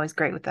 I'm always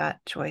great with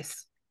that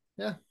choice.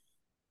 Yeah.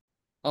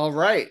 All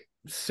right.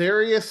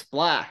 Sirius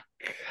Black.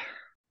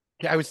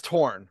 Yeah, I was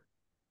torn.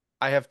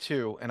 I have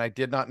two, and I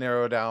did not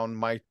narrow down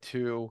my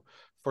two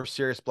for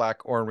Sirius Black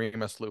or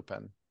Remus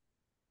Lupin.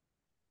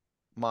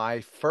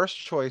 My first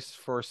choice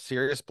for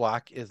Sirius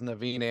Black is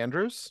Naveen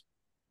Andrews.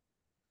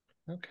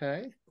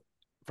 Okay.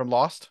 From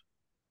Lost.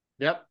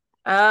 Yep.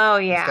 Oh,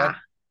 yeah.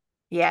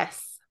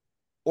 Yes.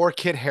 Or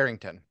Kit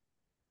Harington.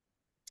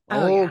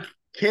 Oh, yeah.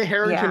 Kit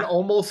Harington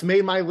almost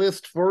made my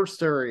list for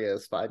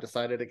Sirius, but I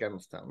decided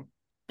against him.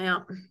 Yeah.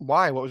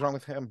 Why? What was wrong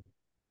with him?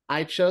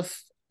 I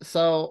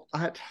feel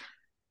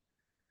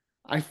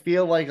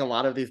like a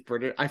lot of these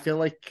British, I feel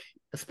like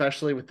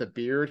especially with the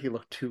beard, he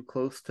looked too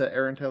close to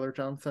Aaron Taylor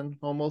Johnson,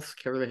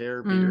 almost curly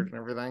hair, beard, and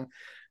everything.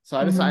 So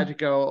I decided to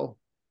go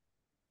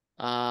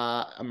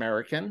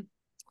American.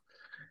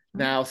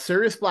 Now,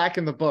 Sirius Black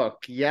in the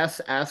book, yes,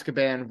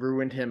 Azkaban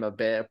ruined him a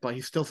bit, but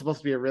he's still supposed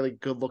to be a really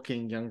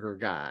good-looking younger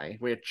guy,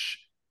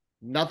 which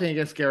nothing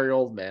against Gary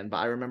Oldman, but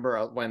I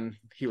remember when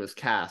he was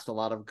cast, a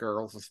lot of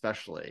girls,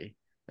 especially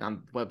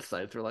on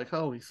websites, were like,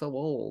 "Oh, he's so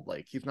old,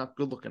 like he's not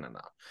good-looking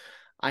enough."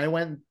 I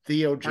went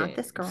Theo James. Not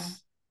this girl.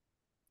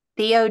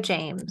 Theo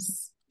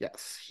James.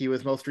 Yes, he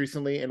was most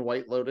recently in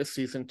White Lotus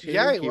season 2.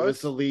 Yeah, he was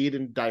the lead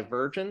in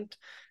Divergent,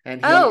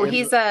 and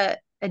he's a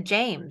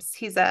James.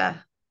 He's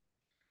a.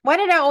 Why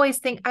did I always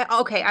think?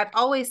 I've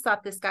always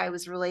thought this guy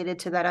was related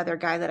to that other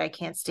guy that I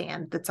can't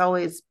stand. That's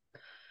always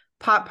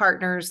pot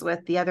partners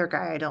with the other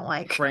guy I don't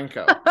like.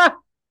 Franco.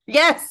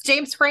 Yes,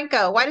 James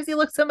Franco. Why does he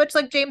look so much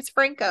like James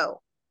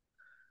Franco?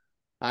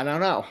 I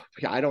don't know.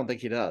 I don't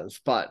think he does,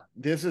 but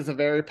this is a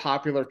very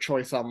popular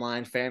choice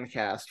online fan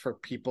cast for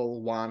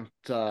people want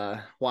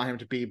him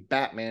to be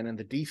Batman in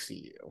the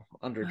DCU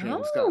under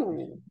James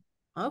Gunn.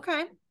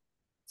 Okay.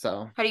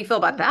 So how do you feel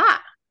about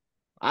that?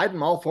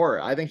 I'm all for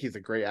it. I think he's a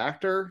great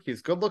actor.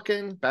 He's good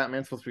looking.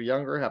 Batman's supposed to be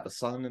younger, have a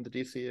son in the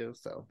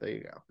DCU. So there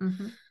you go.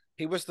 Mm-hmm.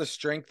 He was the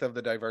strength of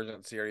the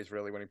Divergent series,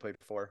 really, when he played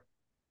 4.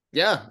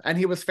 Yeah, and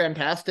he was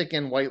fantastic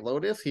in White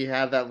Lotus. He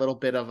had that little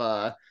bit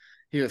of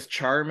he was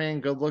charming,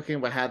 good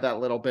looking, but had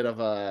that little bit of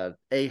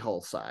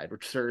a-hole side,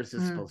 which Sirius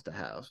is supposed to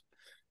have.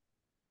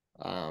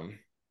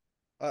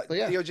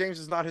 Theo James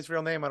is not his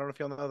real name. I don't know if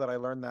you'll know that. I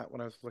learned that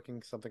when I was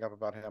looking something up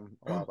about him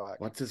a while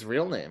back. What's his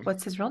real name?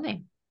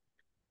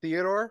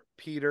 Theodore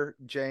Peter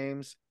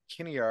James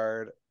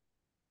Kinneard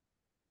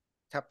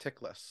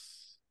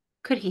Taptiklis.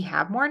 Could he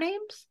have more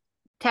names?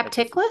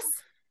 Taptiklis?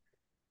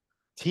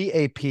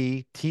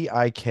 Taptiklis.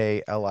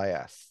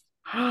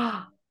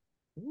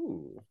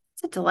 Ooh.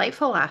 It's a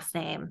delightful last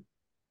name.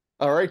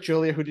 All right,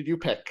 Julia, who did you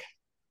pick?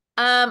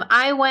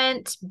 I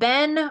went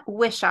Ben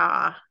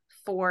Whishaw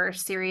for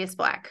Sirius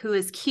Black, who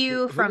is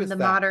Q from the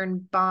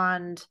modern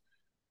Bond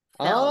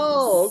films.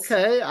 Oh,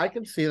 okay. I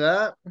can see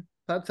that.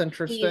 That's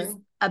interesting. He's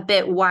a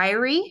bit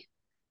wiry,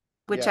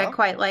 which I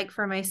quite like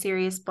for my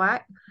Sirius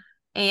Black,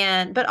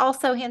 but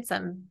also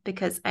handsome,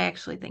 because I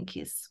actually think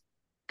he's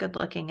good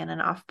looking in an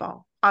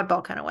oddball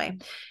kind of way.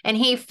 And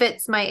he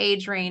fits my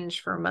age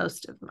range for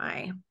most of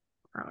my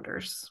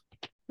rounders.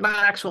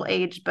 Not actual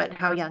age, but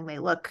how young they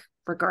look,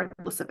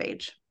 regardless of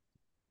age.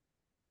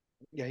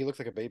 Yeah, he looks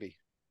like a baby.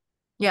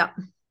 Yeah.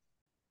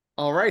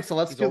 All right, so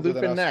let's do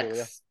Lupin next.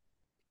 Julia.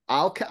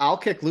 I'll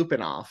kick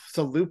Lupin off.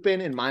 So Lupin,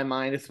 in my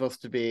mind, is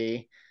supposed to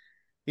be,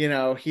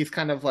 he's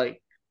kind of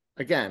like,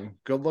 again,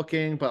 good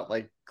looking, but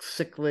like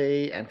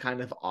sickly and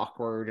kind of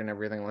awkward and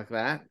everything like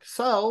that.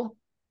 So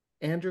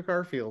Andrew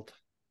Garfield.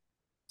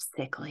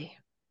 Sickly.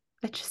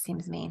 That just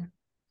seems mean.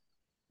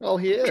 Well,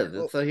 he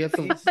is. So he has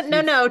some.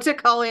 No, to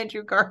call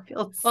Andrew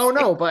Garfield sick. Oh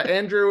no, but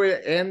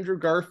Andrew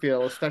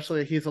Garfield,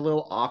 especially, he's a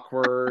little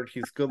awkward.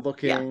 He's good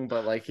looking,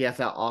 but like he has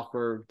that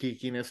awkward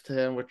geekiness to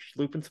him, which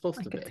Lupin's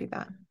supposed to be.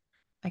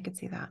 I could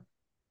see that.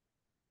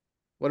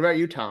 What about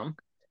you, Tom?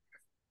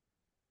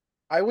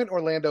 I went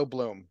Orlando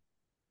Bloom.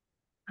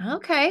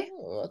 Okay.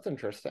 Oh, that's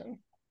interesting.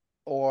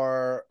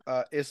 Or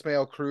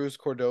Ismael Cruz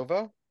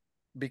Cordova,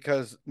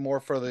 because more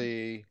for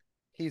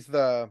he's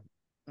the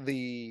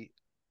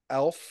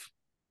elf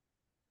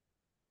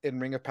in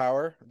Ring of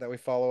Power that we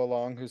follow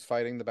along, who's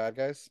fighting the bad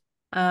guys.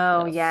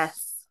 Oh,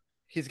 yes.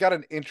 He's got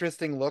an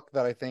interesting look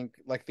that I think,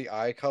 like the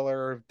eye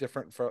color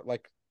different, for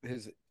like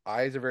his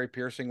eyes are very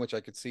piercing, which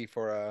I could see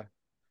for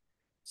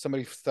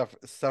somebody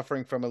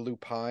suffering from a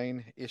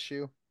lupine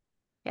issue.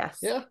 Yes.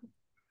 Yeah.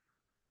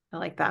 I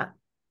like that.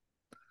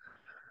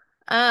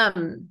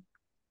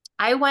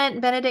 I went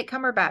Benedict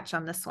Cumberbatch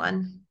on this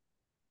one.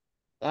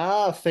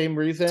 Same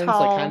reasons.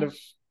 Tall, like kind of,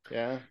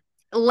 yeah.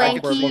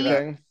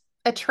 Lanky,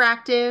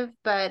 attractive,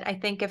 but I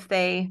think if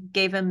they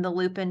gave him the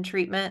Lupin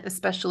treatment,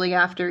 especially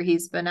after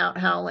he's been out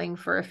howling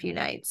for a few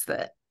nights,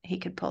 that he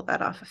could pull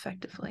that off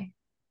effectively.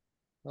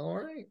 All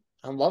right.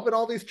 I'm loving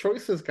all these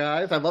choices,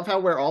 guys. I love how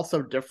we're all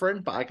so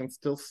different, but I can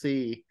still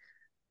see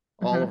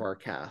all of our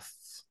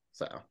casts.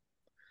 So,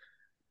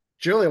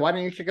 Julia, why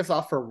don't you kick us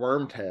off for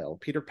Wormtail,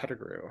 Peter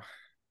Pettigrew?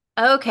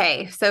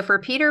 Okay, so for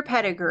Peter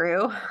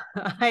Pettigrew,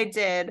 I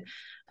did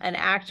an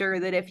actor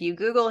that if you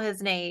Google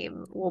his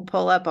name will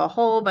pull up a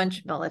whole bunch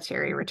of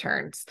military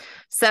returns.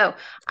 So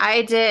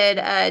I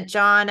did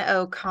John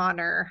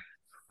O'Connor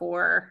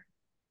for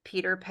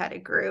Peter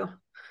Pettigrew.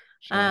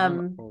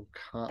 And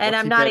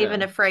I'm not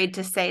even afraid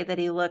to say that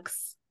he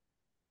looks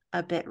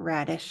a bit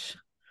radish.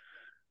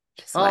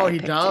 Oh, he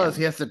does.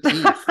 He has the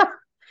teeth.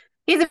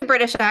 He's a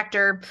British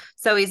actor,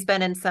 so he's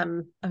been in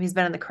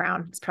The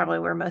Crown. It's probably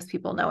where most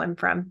people know him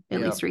from,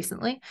 at least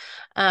recently.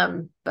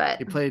 But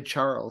he played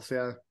Charles,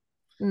 yeah.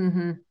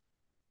 Mm-hmm.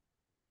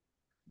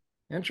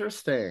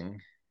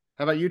 Interesting.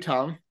 How about you,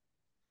 Tom?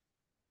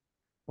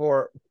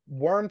 For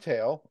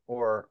Wormtail,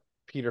 or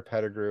Peter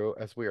Pettigrew,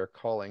 as we are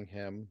calling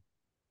him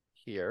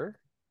here,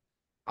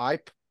 I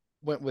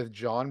went with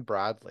John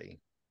Bradley.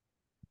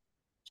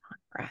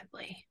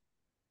 Bradley.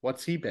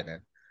 What's he been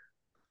in?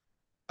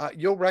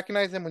 You'll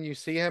recognize him when you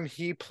see him.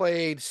 He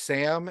played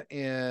Sam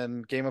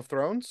in Game of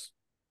Thrones.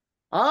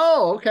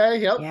 Oh, okay.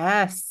 Yep.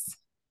 Yes.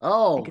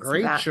 Oh,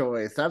 great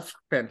choice. That's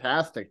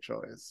fantastic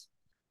choice.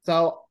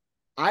 So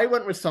I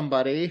went with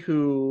somebody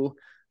who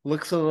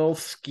looks a little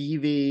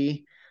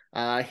skeevy.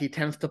 He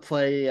tends to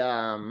play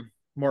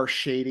more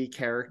shady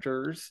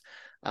characters,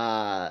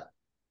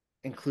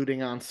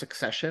 including on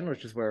Succession,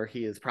 which is where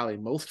he is probably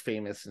most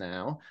famous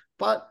now.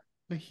 But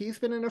he's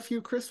been in a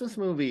few Christmas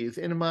movies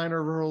in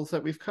minor roles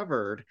that we've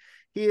covered.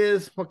 He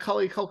is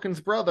Macaulay Culkin's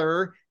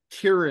brother,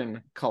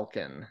 Kieran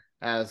Culkin,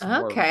 as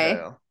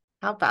Wormtail.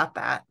 How about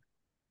that?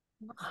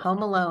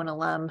 Home Alone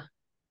alum.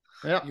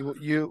 Yeah.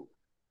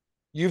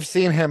 You've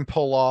seen him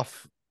pull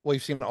off. Well,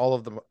 you've seen all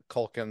of the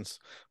Culkins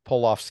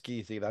pull off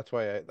skeezy. That's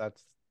why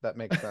that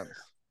makes sense.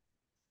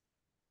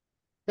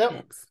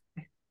 Yep.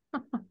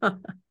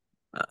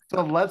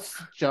 So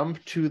let's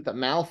jump to the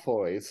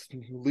Malfoys,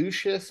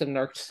 Lucius and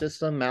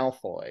Narcissa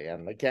Malfoy.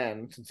 And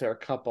again, since they're a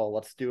couple,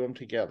 let's do them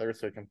together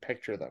so we can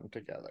picture them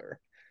together.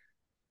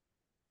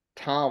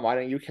 Tom, why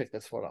don't you kick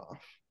this one off?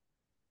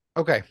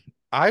 Okay.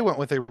 I went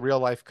with a real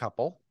life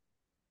couple.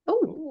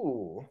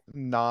 Ooh.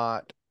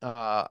 Not when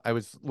I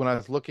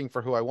was looking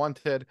for who I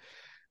wanted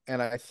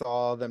and I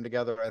saw them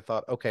together, I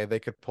thought, okay, they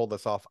could pull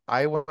this off.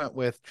 I went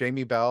with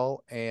Jamie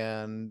Bell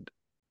and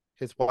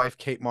his wife,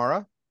 Kate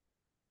Mara.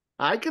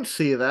 I could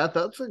see that.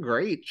 That's a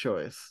great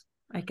choice.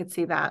 I could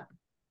see that.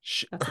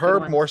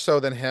 Her more so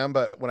than him,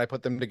 but when I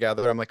put them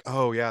together, I'm like,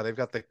 oh yeah, they've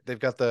got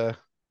the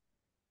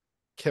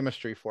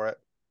chemistry for it.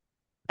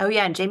 Oh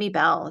yeah, and Jamie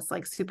Bell is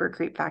like super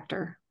creep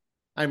factor.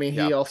 I mean,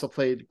 he also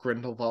played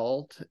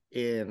Grindelwald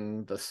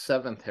in the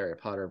 7th Harry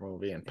Potter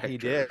movie and Pictures. He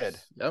did.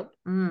 Yep.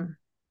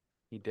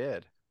 He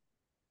did.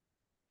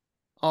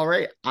 All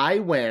right. I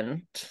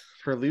went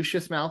for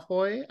Lucius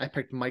Malfoy. I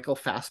picked Michael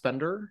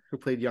Fassbender, who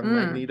played young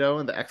Magneto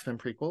in the X-Men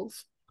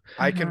prequels.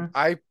 I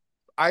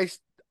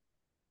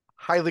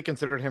highly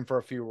considered him for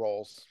a few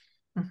roles.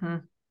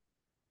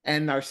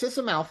 And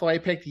Narcissa Malfoy, I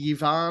picked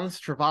Yvonne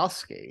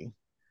Strahovski,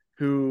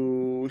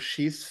 who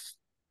she's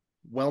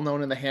well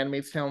known in The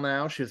Handmaid's Tale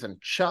now. She was in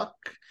Chuck.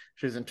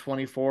 She was in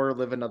 24,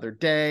 Live Another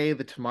Day,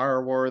 The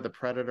Tomorrow War, The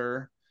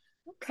Predator.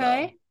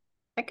 Okay. So,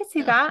 I could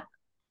see that.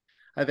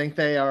 I think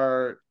they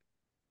are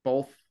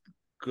both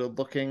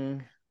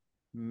good-looking,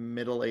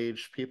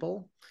 middle-aged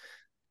people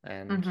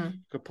and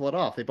could pull it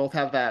off. They both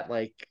have that,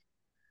 like,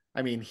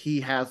 I mean,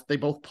 they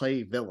both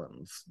play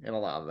villains in a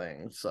lot of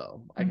things,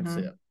 so I can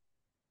see it.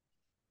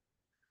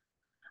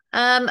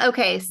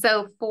 Okay,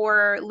 so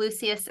for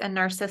Lucius and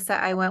Narcissa,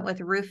 I went with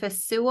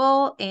Rufus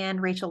Sewell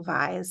and Rachel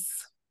Weisz.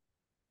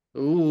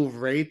 Ooh,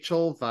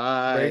 Rachel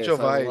Weisz. Rachel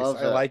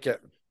Weisz. I like it.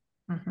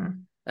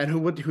 And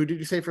who did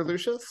you say for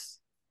Lucius?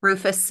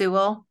 Rufus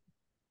Sewell.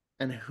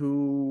 And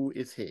who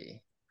is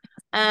he?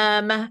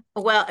 Well,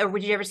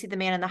 would you ever see The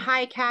Man in the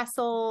High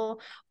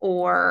Castle?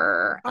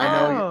 Or I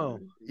know.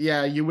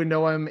 Yeah, you would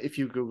know him if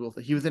you Googled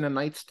it. He was in A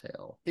Knight's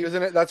Tale. He was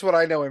in it. That's what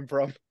I know him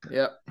from.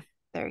 Yep.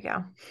 There you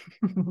go.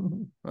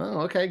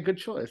 Oh, okay. Good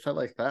choice. I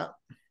like that.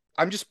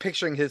 I'm just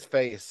picturing his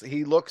face.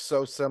 He looks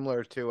so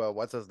similar to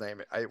what's his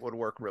name? It would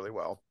work really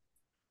well.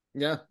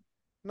 Yeah.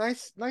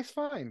 Nice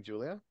find,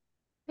 Julia.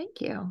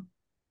 Thank you.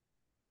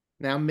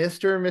 Now,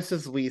 Mr. and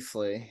Mrs.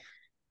 Weasley.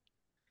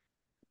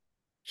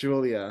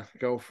 Julia,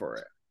 go for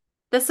it.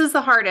 This is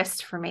the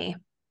hardest for me.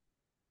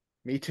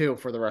 Me too,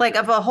 for the record. Like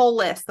of a whole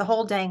list, the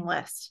whole dang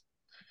list.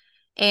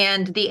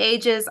 And the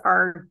ages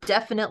are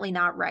definitely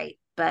not right,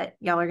 but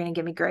y'all are going to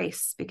give me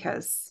grace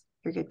because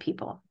you're good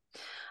people.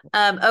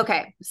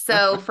 Okay,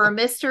 so for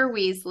Mr.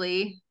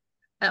 Weasley,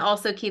 and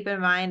also keep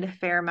in mind a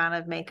fair amount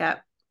of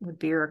makeup would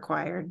be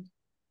required.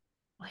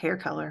 Hair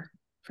color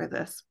for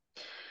this.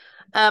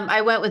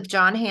 I went with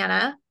John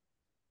Hannah,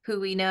 who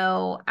we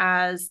know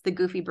as the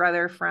goofy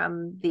brother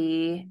from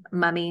the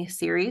Mummy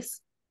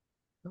series.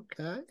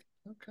 Okay.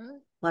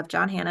 Love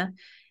John Hannah.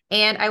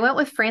 And I went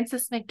with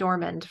Frances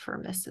McDormand for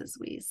Mrs.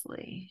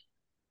 Weasley.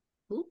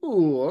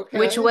 Ooh, okay.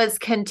 Which was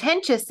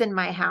contentious in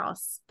my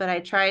house, but I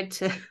tried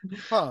to...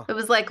 It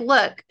was like,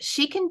 look,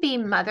 she can be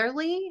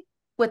motherly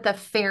with a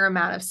fair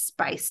amount of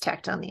spice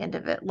tacked on the end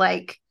of it.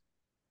 Like,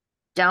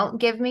 don't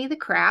give me the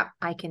crap.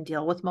 I can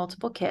deal with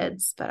multiple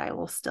kids, but I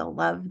will still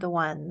love the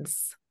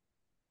ones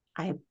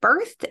I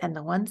birthed and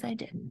the ones I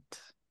didn't.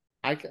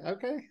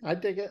 Okay, I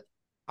dig it.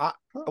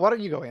 Why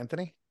don't you go,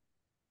 Anthony?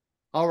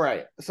 All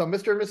right. So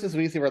Mr. and Mrs.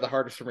 Weasley were the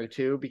hardest for me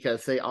too,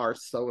 because they are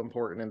so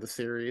important in the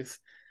series.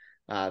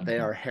 They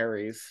are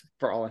Harry's,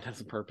 for all intents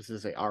and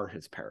purposes, they are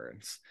his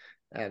parents.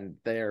 And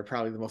they are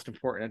probably the most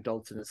important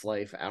adults in his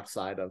life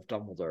outside of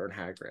Dumbledore and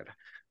Hagrid.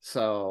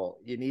 So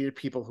you needed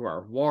people who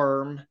are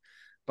warm,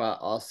 but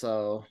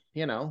also,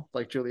 you know,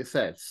 like Julia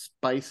said,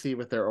 spicy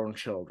with their own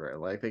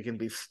children. Like they can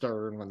be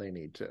stern when they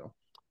need to.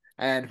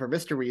 And for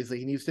Mr. Weasley,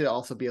 he needs to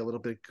also be a little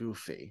bit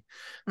goofy.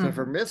 So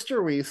for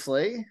Mr.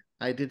 Weasley,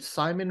 I did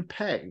Simon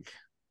Pegg.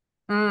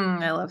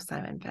 I love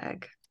Simon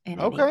Pegg.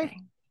 Okay.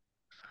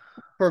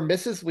 For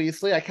Mrs.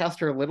 Weasley, I cast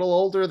her a little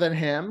older than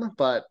him,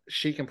 but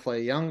she can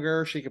play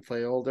younger, she can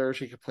play older,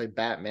 she could play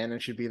Batman,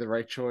 and she'd be the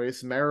right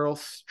choice. Meryl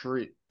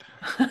Streep.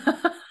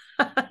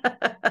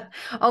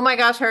 Oh my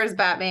gosh, her as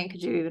Batman.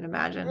 Could you even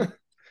imagine?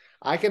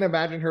 I can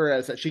imagine her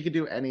as she could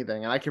do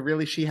anything. And I can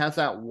really, she has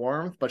that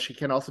warmth, but she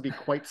can also be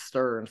quite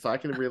stern. So I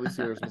can really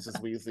see her as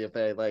Mrs. Weasley if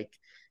they like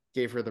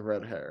gave her the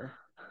red hair.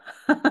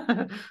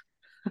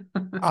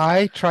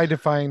 I tried to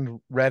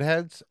find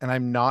redheads, and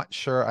I'm not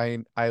sure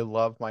I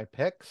love my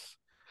picks.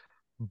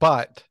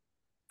 But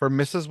for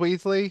Mrs.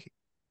 Weasley,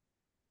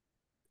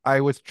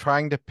 I was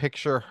trying to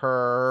picture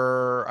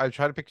her. I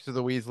tried to picture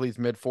the Weasleys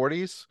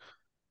mid-40s.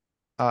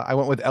 I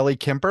went with Ellie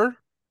Kemper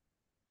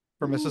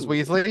for Mrs.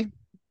 Weasley.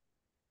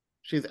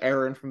 She's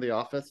Erin from The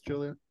Office,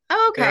 Julia.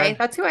 Oh, okay. Erin.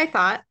 That's who I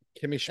thought.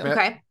 Kimmy Schmidt.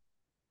 Okay.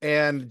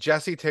 And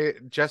Jesse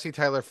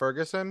Tyler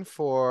Ferguson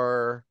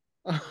for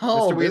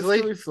Mr.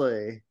 Weasley. Mr.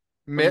 Weasley.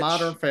 Mitch from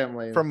Modern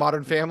Family. From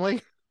Modern Family.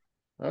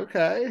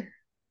 Okay.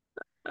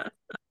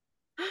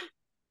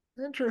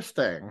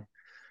 Interesting.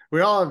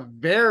 We all have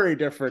very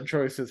different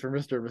choices for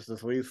Mr. and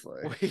Mrs.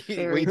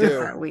 Weasley. We do.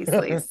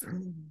 Weasleys.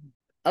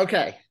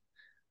 Okay.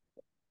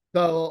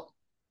 So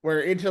we're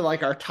into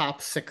like our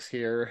top 6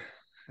 here.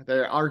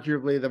 They're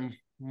arguably the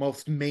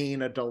most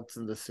main adults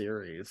in the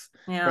series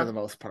for the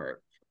most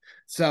part.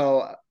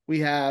 So we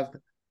have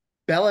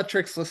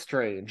Bellatrix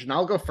Lestrange, and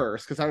I'll go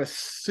first because I was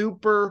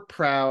super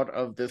proud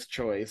of this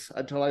choice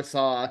until I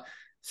saw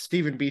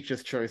Stephen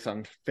Beach's choice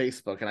on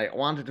Facebook, and I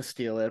wanted to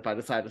steal it, but I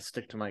decided to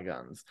stick to my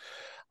guns.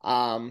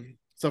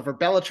 So for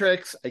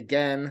Bellatrix,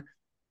 again,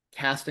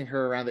 casting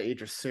her around the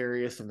age of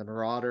Sirius and the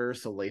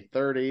Marauders, so late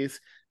 30s.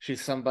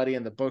 She's somebody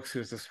in the books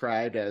who's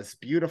described as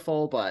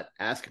beautiful, but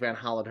Azkaban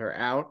hollowed her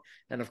out.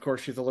 And of course,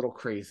 she's a little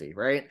crazy,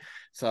 right?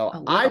 So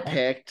I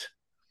picked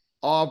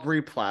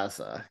Aubrey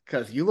Plaza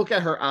because you look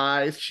at her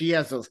eyes, she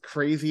has those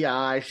crazy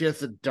eyes, she has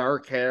the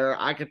dark hair.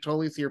 I could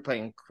totally see her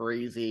playing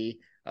crazy,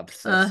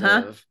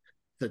 obsessive,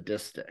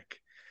 sadistic.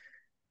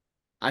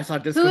 I saw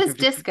Disco. Who is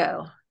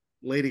Disco?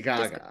 Lady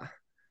Gaga. Disco.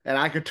 And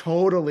I could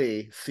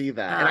totally see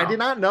that. And I did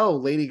not know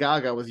Lady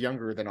Gaga was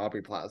younger than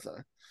Aubrey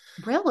Plaza.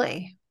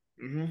 Really?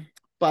 Mm-hmm.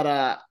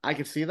 But I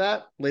could see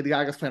that. Lady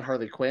Gaga's playing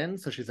Harley Quinn,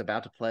 so she's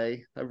about to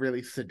play a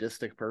really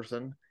sadistic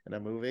person in a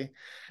movie.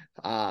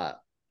 And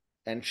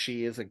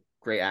she is a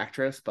great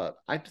actress, but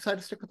I decided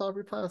to stick with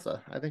Aubrey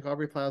Plaza. I think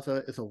Aubrey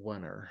Plaza is a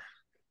winner.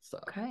 So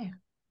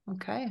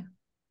Okay.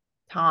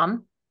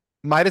 Tom?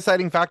 My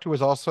deciding factor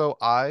was also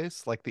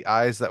eyes, like the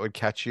eyes that would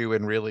catch you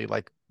and really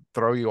like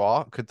throw you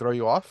off.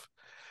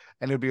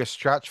 And it would be a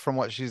stretch from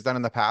what she's done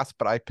in the past,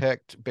 but I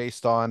picked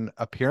based on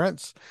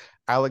appearance,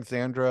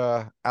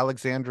 Alexandra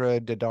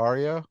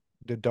Daddario.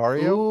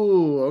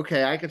 Ooh,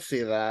 okay, I could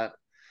see that.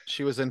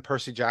 She was in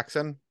Percy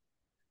Jackson.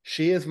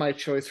 She is my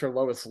choice for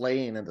Lois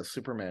Lane in the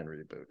Superman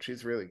reboot.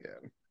 She's really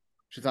good.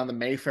 She's on the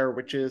Mayfair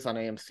Witches on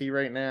AMC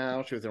right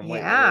now. She was in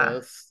White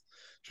Lotus.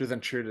 She was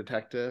in True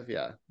Detective.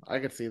 Yeah, I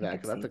could see that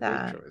because that's a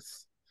great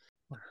choice.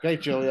 Okay,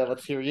 Julia,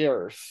 let's hear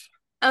yours.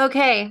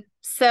 Okay,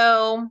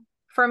 so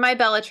for my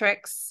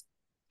Bellatrix,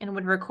 and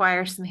would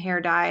require some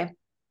hair dye,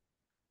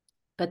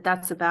 but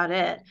that's about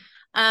it.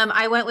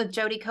 I went with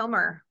Jodie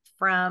Comer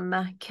from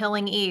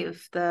Killing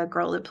Eve, the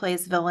girl that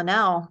plays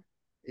Villanelle.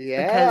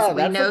 Yeah, because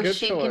we know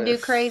she can do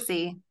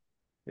crazy.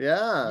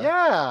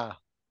 Yeah.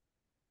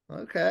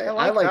 Okay,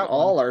 I like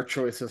all our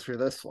choices for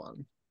this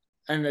one,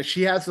 and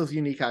she has those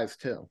unique eyes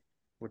too,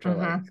 which I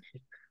like.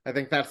 I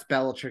think that's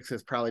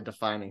Bellatrix's probably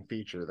defining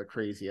feature, the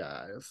crazy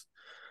eyes.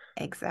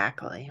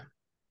 Exactly.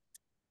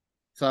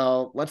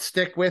 So let's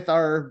stick with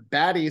our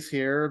baddies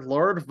here.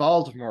 Lord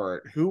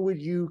Voldemort, who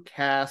would you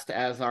cast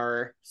as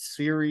our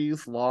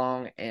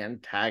series-long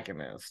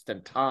antagonist?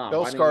 And Tom,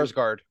 Bill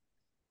Skarsgård.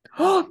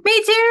 Oh,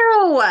 me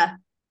too.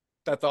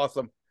 That's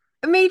awesome.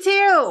 Me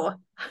too.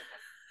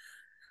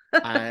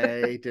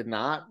 I did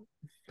not,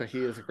 but he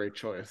is a great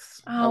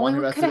choice. Oh, we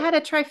could have had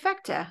a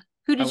trifecta.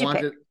 Who did you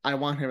pick? I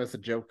want him as a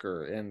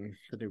Joker in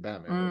the new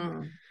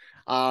Batman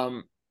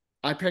movie.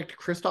 I picked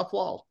Christoph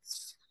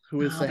Waltz,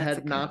 who is the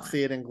head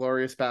Nazi in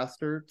Inglourious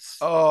Bastards.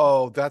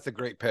 Oh, that's a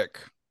great pick.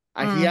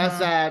 He has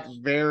that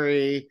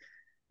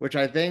which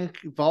I think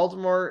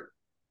Voldemort,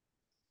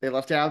 they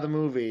left out of the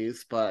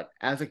movies, but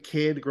as a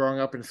kid growing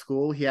up in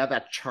school, he had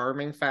that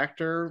charming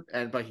factor,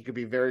 but he could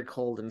be very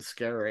cold and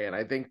scary. And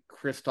I think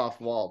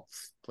Christoph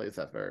Waltz plays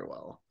that very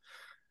well.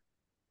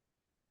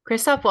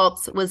 Christoph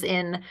Waltz was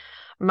in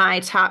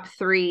my top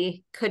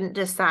 3, couldn't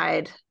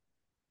decide,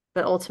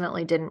 but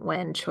ultimately didn't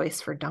win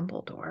choice for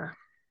Dumbledore.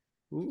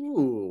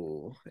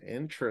 Ooh,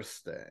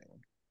 interesting.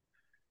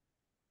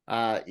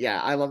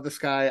 Yeah, I love this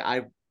guy.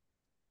 I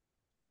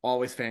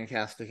always fan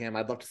casting him.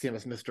 I'd love to see him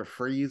as Mr.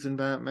 Freeze in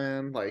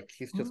Batman. Like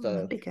he's just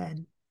be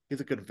good.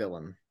 He's a good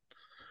villain.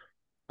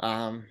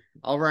 All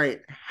right,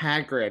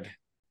 Hagrid.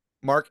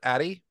 Mark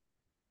Addy.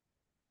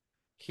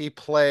 He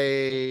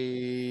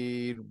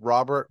played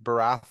Robert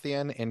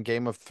Baratheon in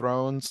Game of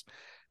Thrones.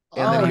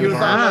 And then he was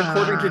on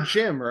According to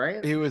Jim,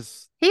 right? He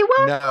was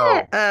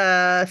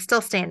no.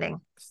 Still Standing.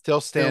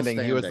 Still Standing.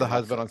 He was the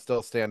husband on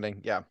Still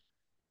Standing. Yeah.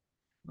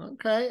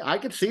 Okay, I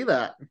could see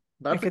that. I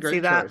That's a could see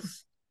great that.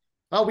 choice.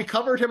 Oh, we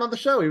covered him on the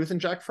show. He was in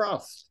Jack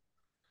Frost.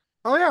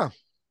 Oh yeah,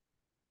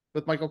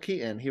 with Michael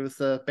Keaton. He was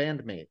the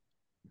bandmate.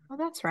 Oh,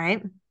 that's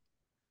right.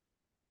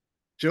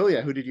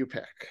 Julia, who did you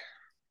pick?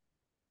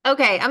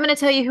 Okay, I'm going to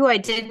tell you who I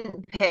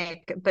didn't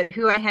pick, but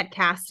who I had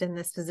cast in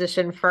this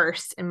position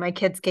first, and my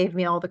kids gave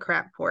me all the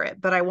crap for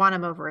it, but I won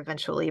him over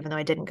eventually, even though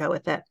I didn't go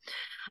with it.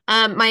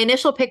 My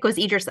initial pick was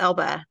Idris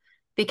Elba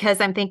because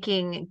I'm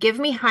thinking, give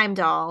me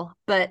Heimdall,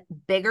 but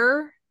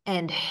bigger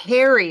and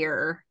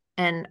hairier,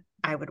 and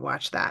I would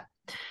watch that.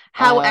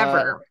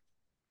 However,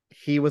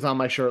 he was on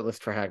my short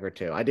list for Hagrid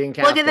too. I didn't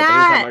cast look at him, but he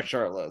was on that. my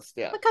short list.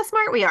 Yeah. Look how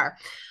smart we are.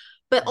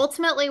 But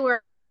ultimately,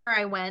 where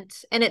I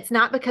went, and it's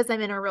not because I'm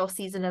in a real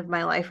season of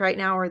my life right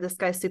now or this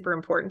guy's super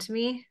important to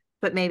me,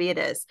 but maybe it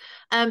is.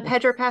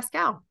 Pedro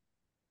Pascal.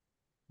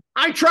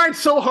 I tried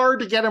so hard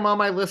to get him on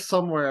my list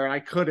somewhere. I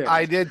couldn't.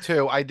 I did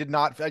too. I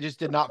just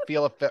did not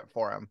feel a fit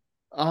for him.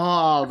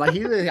 Oh, but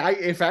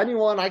if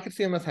anyone, I could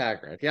see him as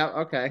Hagrid. Yeah,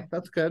 okay,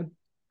 that's good.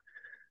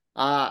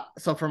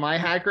 So for my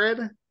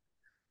Hagrid,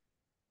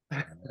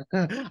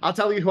 I'll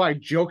tell you who I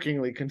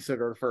jokingly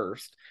considered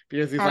first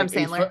because he's Adam like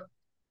Sandler.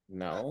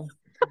 No.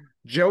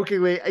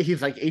 Jokingly,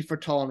 he's like 8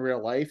 foot tall in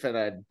real life and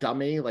a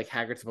dummy. Like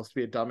Hagrid's supposed to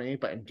be a dummy,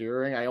 but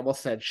enduring. I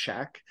almost said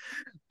Shaq,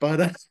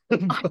 but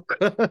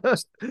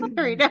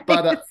Very nice.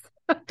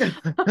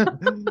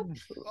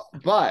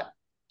 but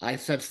I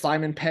said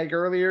Simon Pegg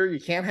earlier. You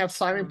can't have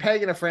Simon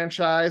Pegg in a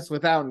franchise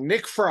without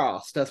Nick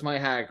Frost as my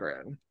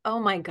Hagrid. Oh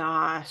my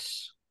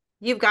gosh.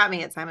 You've got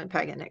me at Simon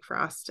Pegg and Nick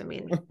Frost. I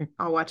mean,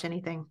 I'll watch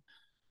anything.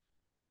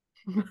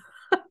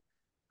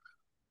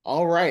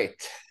 All right.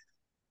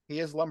 He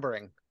is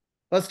lumbering.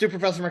 Let's do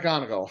Professor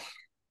McGonagall.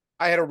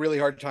 I had a really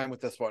hard time with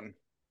this one.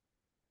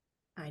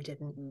 I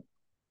didn't.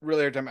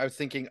 Really hard time. I was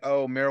thinking,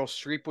 oh, Meryl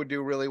Streep would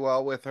do really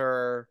well with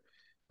her,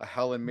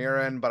 Helen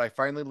Mirren, but I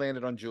finally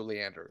landed on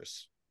Julie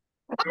Andrews.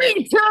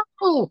 Me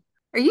too.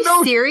 Are you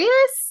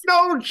serious?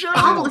 No joke.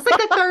 Oh, it's like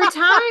the third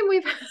time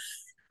we've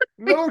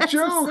no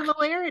joke.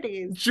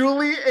 Similarities.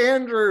 Julie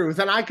Andrews,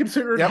 and I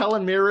considered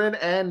Helen Mirren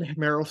and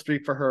Meryl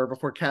Streep for her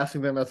before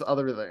casting them as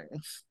other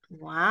things.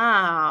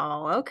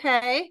 Wow.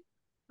 Okay.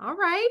 All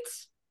right.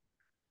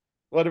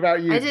 What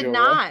about you? I did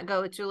not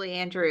go with Julie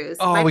Andrews.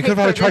 Oh, we could have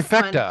had a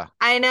trifecta.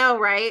 I know,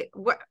 right?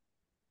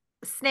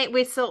 Snape.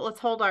 Let's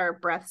hold our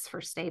breaths for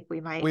Snape. We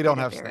don't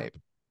have Snape.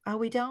 Oh,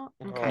 we don't.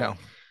 Okay. No.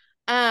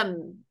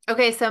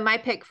 Okay. So my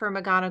pick for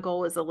McGonagall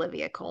was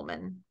Olivia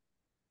Colman.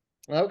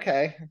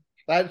 Okay,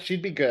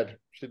 she'd be good.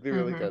 She'd be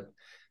really good.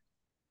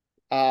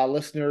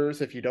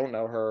 Listeners, if you don't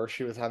know her,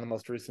 she was on the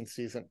most recent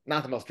season.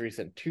 Not the most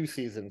recent. 2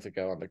 seasons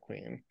ago on The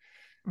Queen.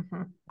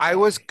 I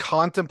was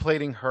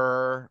contemplating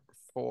her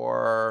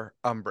for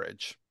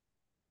Umbridge.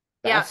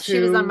 She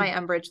was on my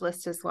Umbridge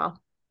list as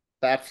well.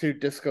 That's who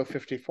Disco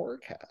 54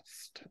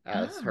 cast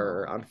as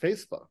her on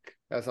Facebook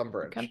as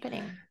Umbridge.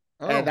 Company.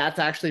 And that's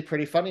actually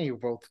pretty funny. You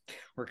both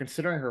were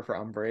considering her for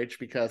Umbridge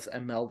because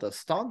Imelda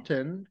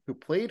Staunton, who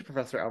played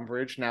Professor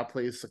Umbridge, now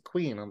plays the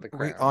Queen on The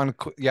Crown.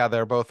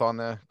 They're both on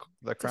the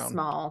Crown.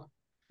 Small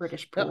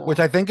British pool. Which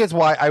I think is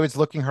why I was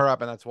looking her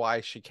up, and that's why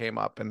she came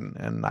up,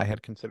 and I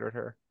had considered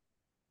her.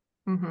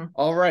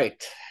 All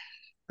right.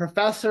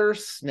 Professor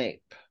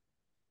Snape.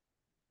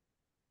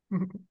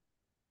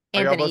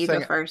 Anthony, you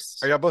go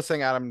first. Are y'all both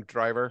saying Adam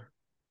Driver?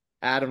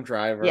 Adam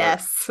Driver.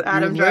 Yes,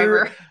 Adam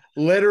Driver.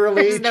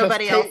 Literally, there's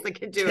nobody else that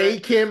could do it.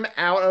 Take him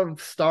out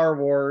of Star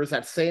Wars.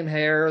 That same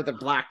hair, the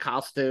black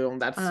costume.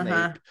 That's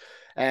Snape.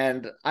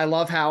 And I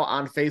love how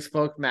on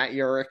Facebook, Matt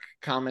Urick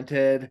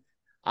commented,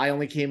 I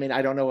only came in,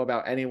 I don't know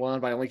about anyone,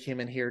 but I only came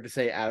in here to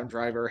say Adam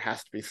Driver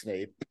has to be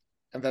Snape.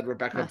 And then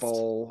Rebecca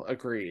Bull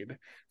agreed.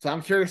 So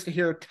I'm curious to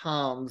hear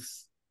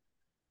Tom's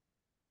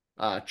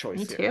choice.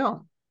 Me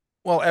too.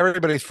 Well,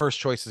 everybody's first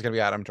choice is going to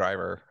be Adam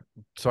Driver.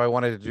 So I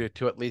wanted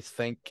to at least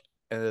think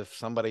of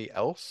somebody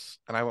else.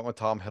 And I went with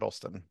Tom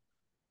Hiddleston.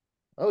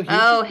 Oh,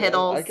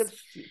 Hiddles.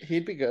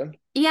 He'd be good.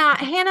 Yeah,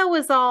 Hannah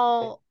was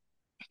all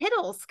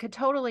Hiddles could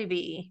totally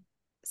be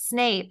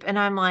Snape. And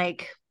I'm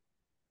like,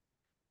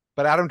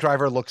 but Adam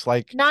Driver looks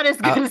like not as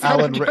good as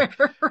Alan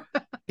Driver.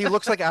 He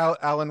looks like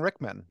Alan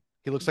Rickman.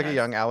 He looks like a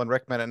young Alan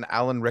Rickman, and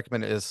Alan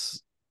Rickman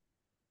is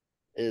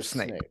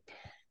Snape.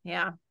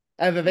 Yeah.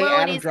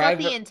 And he's got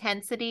the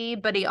intensity,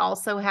 but he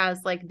also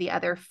has like the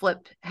other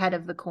flip head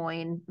of the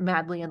coin,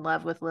 madly in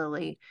love with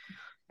Lily.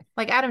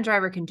 Like Adam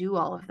Driver can do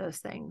all of those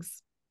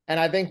things. And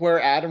I think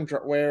where Alan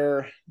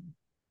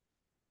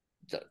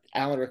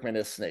Rickman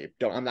is Snape.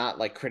 I'm not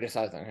like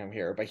criticizing him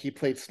here, but he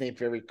played Snape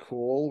very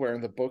cool, where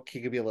in the book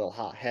he could be a little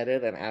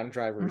hot-headed, and Adam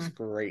Driver is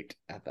great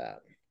at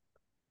that.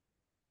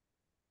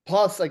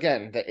 Plus,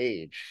 again, the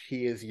age.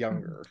 He is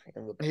younger.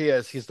 In the book. He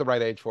is. He's the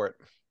right age for it.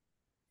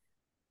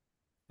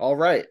 All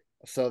right.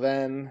 So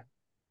then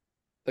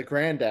the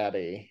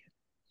granddaddy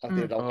of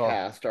the adult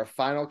cast, our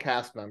final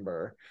cast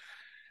member,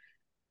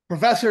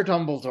 Professor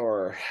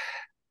Dumbledore.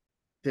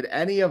 Did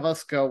any of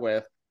us go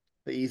with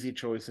the easy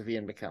choice of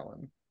Ian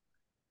McKellen?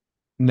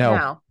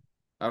 No.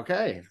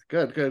 Okay.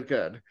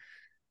 Good.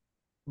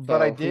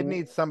 But I did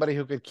need somebody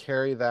who could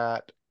carry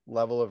that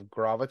level of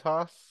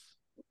gravitas.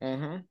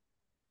 Mm-hmm.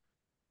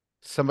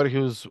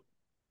 Somebody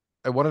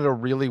I wanted a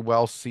really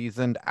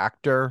well-seasoned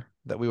actor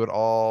that we would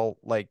all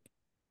like.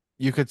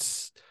 You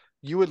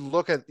would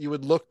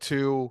look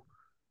to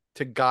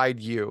guide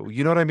you.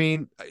 You know what I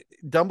mean?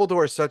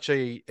 Dumbledore is such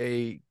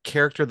a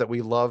character that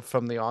we love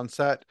from the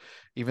onset,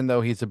 even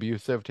though he's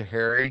abusive to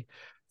Harry.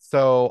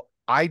 So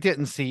I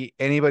didn't see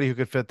anybody who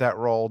could fit that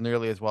role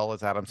nearly as well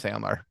as Adam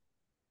Sandler.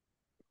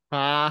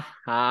 Ha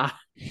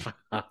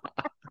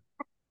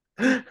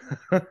That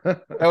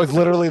was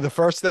literally the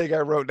first thing I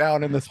wrote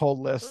down in this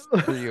whole list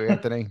for you,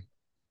 Anthony.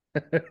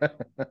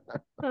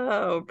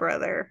 Oh,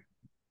 brother.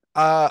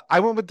 I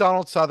went with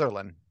Donald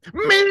Sutherland.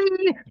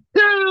 Me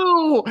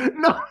too.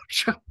 No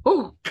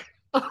joke.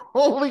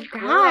 Holy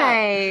crap.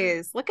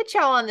 Guys, look at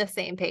y'all on the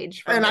same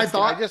page. And I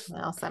thought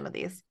some of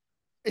these.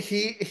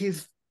 He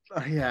has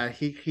a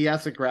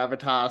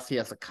gravitas. He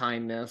has a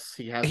kindness.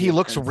 He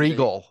looks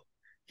regal.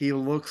 He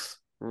looks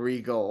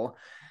regal.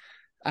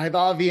 I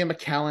thought of Ian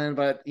McKellen,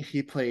 but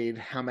he played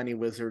how many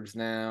wizards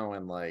now?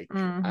 And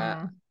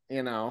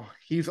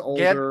he's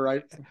older,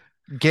 right?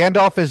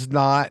 Gandalf is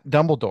not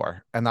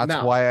Dumbledore, and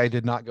that's why I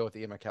did not go with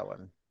Ian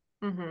McKellen.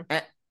 Mm-hmm.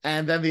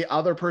 And then the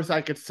other person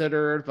I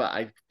considered, but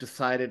I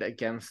decided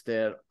against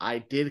it. I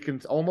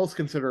did almost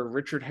consider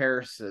Richard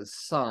Harris's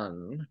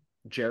son,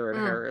 Jared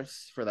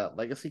Harris, for that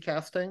legacy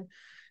casting.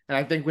 And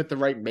I think with the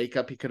right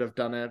makeup, he could have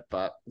done it.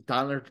 But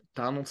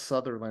Donald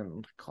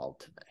Sutherland called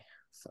today.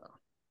 So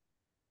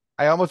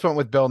I almost went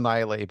with Bill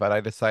Nighy, but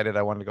I decided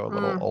I wanted to go a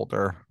little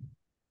older.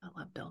 I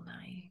love Bill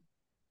Nighy.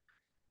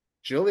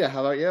 Julia,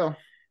 how about you?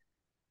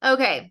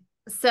 Okay,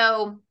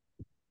 so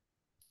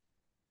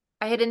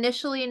I had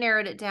initially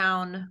narrowed it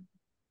down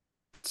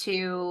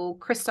to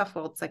Christoph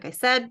Waltz, like I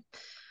said,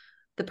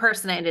 the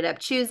person I ended up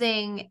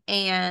choosing,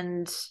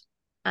 and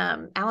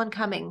Alan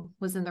Cumming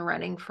was in the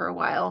running for a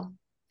while.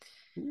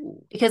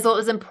 Ooh. Because what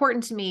was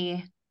important to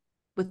me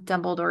with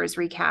Dumbledore's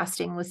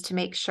recasting was to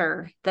make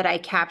sure that I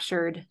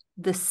captured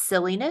the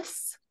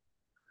silliness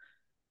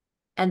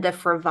and the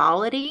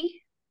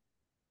frivolity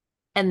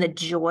and the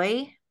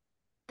joy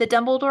that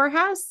Dumbledore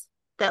has.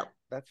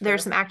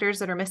 There's some actors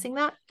that are missing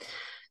that.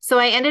 So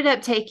I ended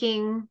up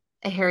taking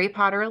a Harry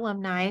Potter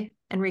alumni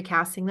and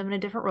recasting them in a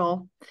different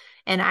role.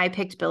 And I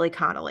picked Billy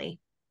Connolly.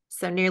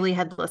 So Nearly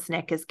Headless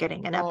Nick is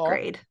getting an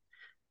upgrade.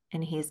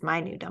 And he's my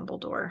new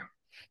Dumbledore.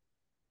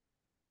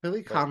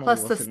 Billy Connolly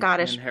plus the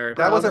Scottish.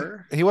 That was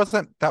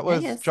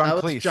John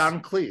Cleese. John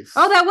Cleese.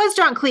 Oh, that was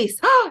John Cleese.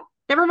 Oh,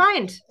 never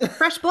mind.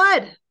 Fresh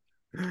blood.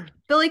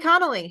 Billy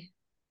Connolly.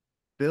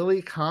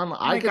 Billy Connolly.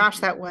 Oh my gosh,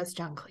 that was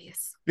John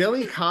Cleese.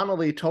 Billy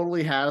Connolly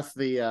totally has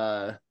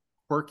the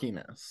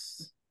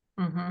quirkiness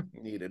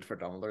needed for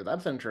Dumbledore.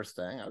 That's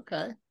interesting.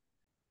 Okay.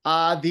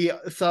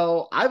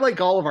 So I like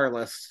all of our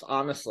lists,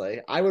 honestly.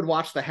 I would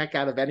watch the heck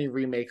out of any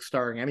remake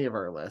starring any of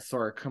our lists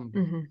or a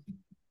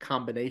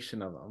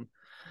combination of them.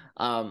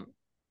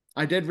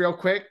 I did real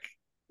quick.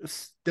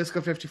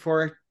 Disco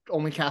 54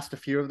 only cast a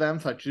few of them,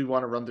 so I do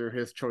want to run through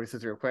his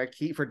choices real quick.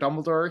 For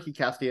Dumbledore, he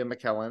cast Ian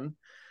McKellen.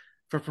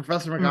 For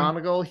Professor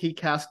McGonagall, he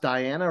cast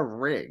Diana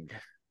Rigg.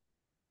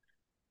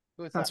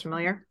 Sounds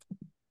familiar.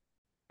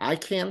 I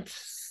can't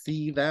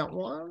see that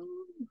one.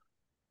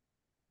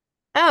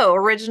 Oh,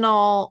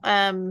 original.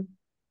 What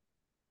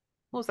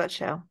was that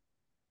show?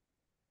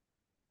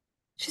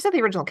 She's not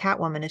the original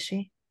Catwoman, is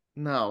she?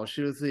 No,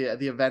 she was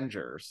the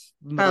Avengers.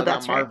 Oh,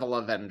 that's right. Marvel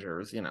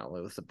Avengers. It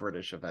was the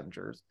British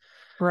Avengers.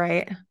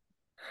 Right.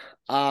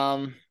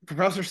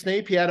 Professor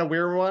Snape, he had a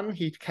weird one.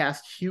 He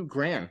cast Hugh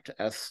Grant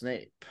as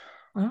Snape.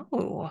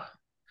 Oh.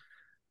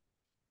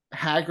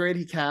 Hagrid,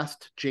 he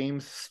cast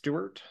James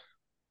Stewart.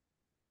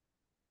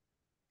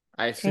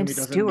 I assume he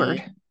doesn't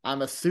mean,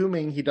 I'm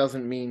assuming he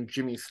doesn't mean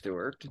Jimmy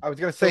Stewart. I was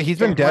going to say he's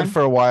been dead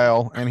for a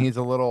while and he's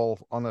a little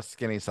on the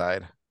skinny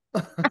side.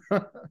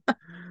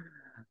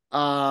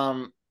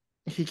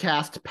 He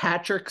cast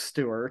Patrick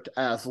Stewart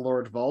as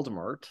Lord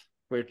Voldemort,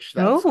 which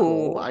that's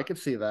cool. I could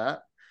see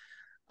that.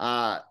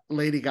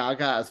 Lady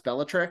Gaga as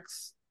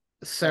Bellatrix.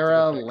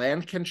 Sarah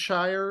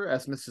Lancashire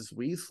as Mrs.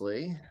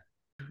 Weasley.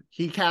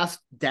 He cast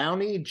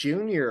Downey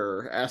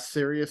Jr. as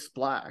Sirius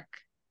Black.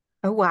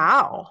 Oh,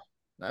 wow.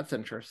 That's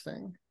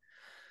interesting.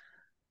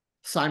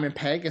 Simon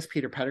Pegg as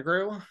Peter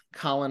Pettigrew.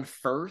 Colin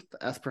Firth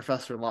as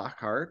Professor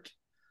Lockhart.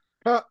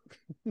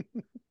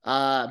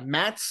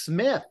 Matt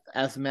Smith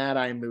as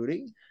Mad-Eye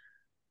Moody.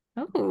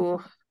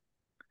 Oh.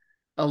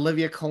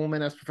 Olivia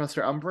Colman as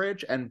Professor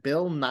Umbridge. And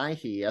Bill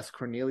Nighy as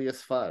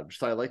Cornelius Fudge.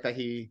 So I like that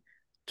he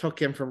took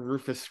him from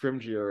Rufus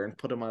Scrimgeour and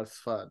put him as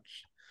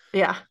Fudge.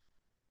 Yeah.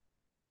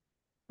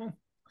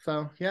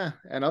 So, yeah.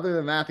 And other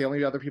than that, the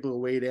only other people who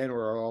weighed in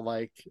were all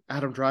like,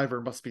 Adam Driver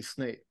must be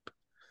Snape.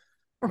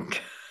 I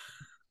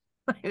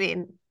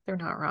mean, they're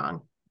not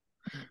wrong.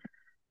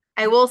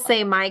 I will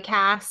say my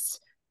cast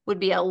would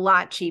be a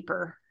lot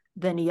cheaper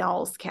than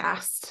y'all's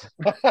cast.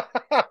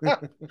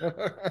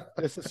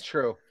 This is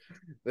true.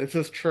 This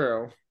is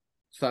true.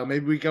 So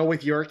maybe we go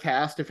with your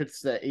cast if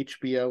it's the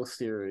HBO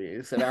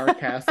series, and our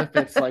cast if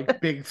it's like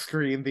big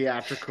screen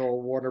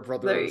theatrical Warner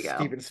Brothers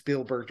Steven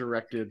Spielberg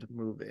directed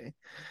movie.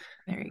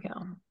 There you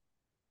go.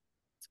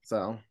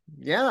 So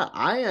yeah,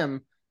 I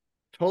am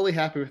totally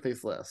happy with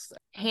these lists.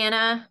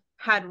 Hannah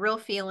had real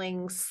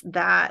feelings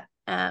that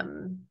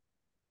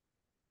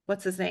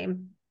what's his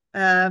name?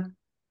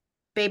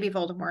 Baby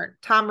Voldemort.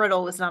 Tom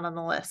Riddle was not on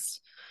the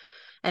list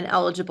and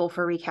eligible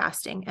for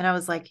recasting. And I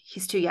was like,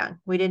 he's too young.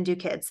 We didn't do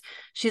kids.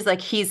 She's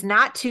like, he's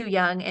not too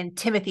young, and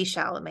Timothy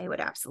Chalamet would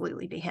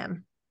absolutely be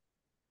him.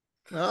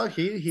 Oh,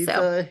 he'd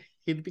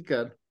be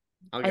good.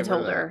 I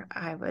told her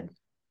I would.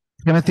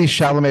 Timothy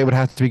Chalamet would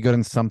have to be good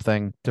in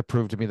something to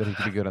prove to me that he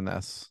could be good in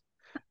this.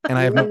 And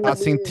I have not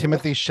seen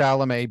Timothy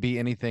Chalamet be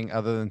anything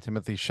other than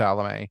Timothy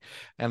Chalamet.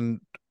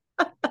 And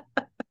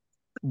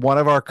one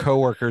of our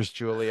coworkers,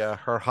 Julia,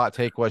 her hot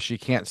take was she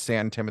can't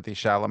stand Timothy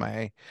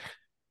Chalamet.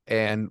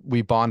 And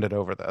we bonded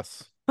over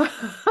this.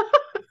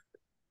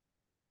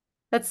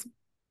 That's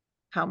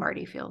how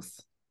Marty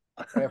feels.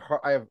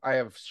 I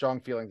have strong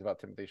feelings about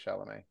Timothy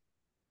Chalamet.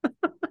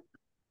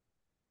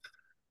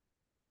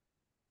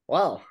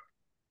 Well,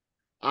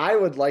 I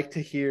would like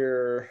to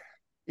hear.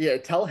 Yeah,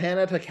 tell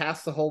Hannah to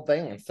cast the whole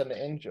thing and send it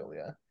in,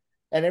 Julia.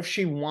 And if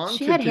she wants,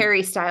 she had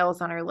Harry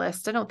Styles on her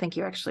list. I don't think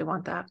you actually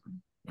want that.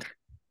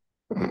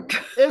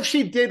 If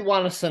she did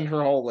want to send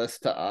her whole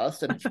list to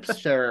us and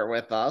share it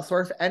with us,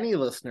 or if any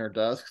listener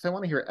does, because I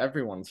want to hear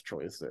everyone's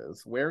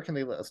choices, where can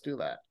they let us do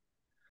that?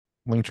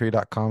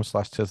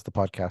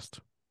 Linktree.com/'tis-the-podcast.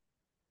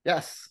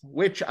 Yes,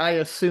 which I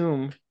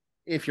assume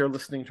if you're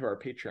listening to our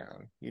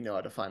Patreon, you know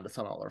how to find us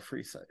on all our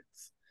free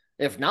sites.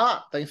 If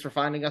not, thanks for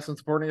finding us and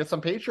supporting us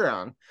on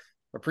Patreon.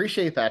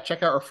 Appreciate that.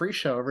 Check out our free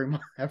show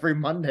every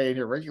Monday in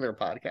your regular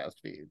podcast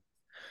feed.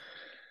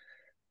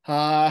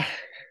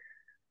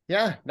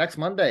 Yeah, next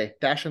Monday,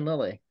 Dash and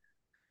Lily.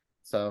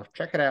 So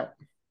check it out.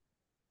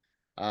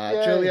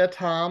 Julia,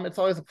 Tom, it's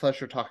always a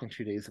pleasure talking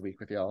 2 days a week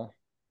with y'all.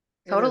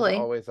 Totally. It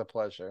is always a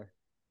pleasure.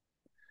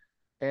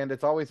 And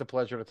it's always a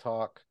pleasure to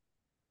talk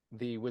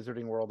the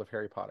wizarding world of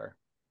Harry Potter.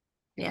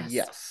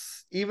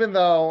 Yes. Even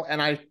though,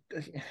 and I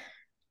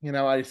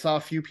saw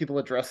a few people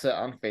address it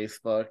on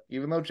Facebook,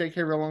 even though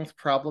J.K. Rowling's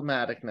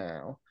problematic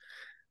now,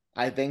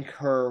 I think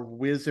her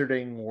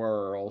wizarding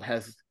world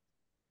has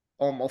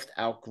almost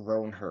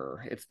outgrown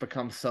her. It's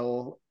become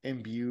so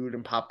imbued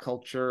in pop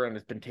culture and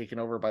it's been taken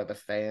over by the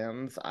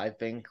fans. I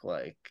think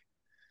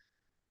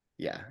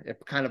it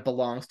kind of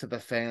belongs to the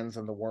fans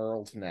and the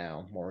world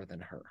now more than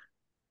her.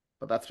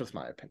 But that's just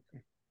my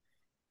opinion.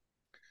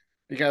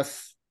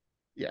 Because,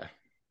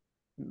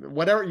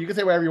 whatever you can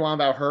say whatever you want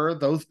about her,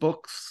 those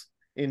books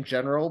in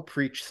general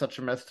preach such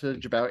a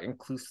message about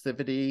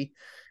inclusivity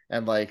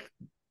and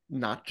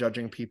not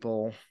judging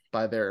people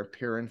by their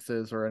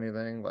appearances or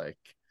anything.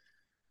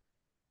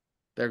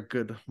 They're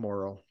good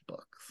moral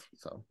books.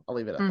 So I'll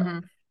leave it at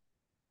that.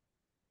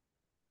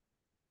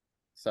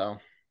 So,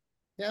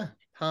 yeah,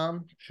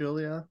 Tom,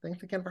 Julia,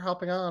 thanks again for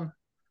hopping on.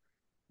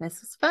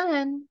 This was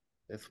fun.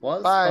 This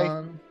was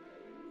fun.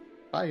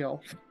 Bye,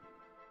 y'all.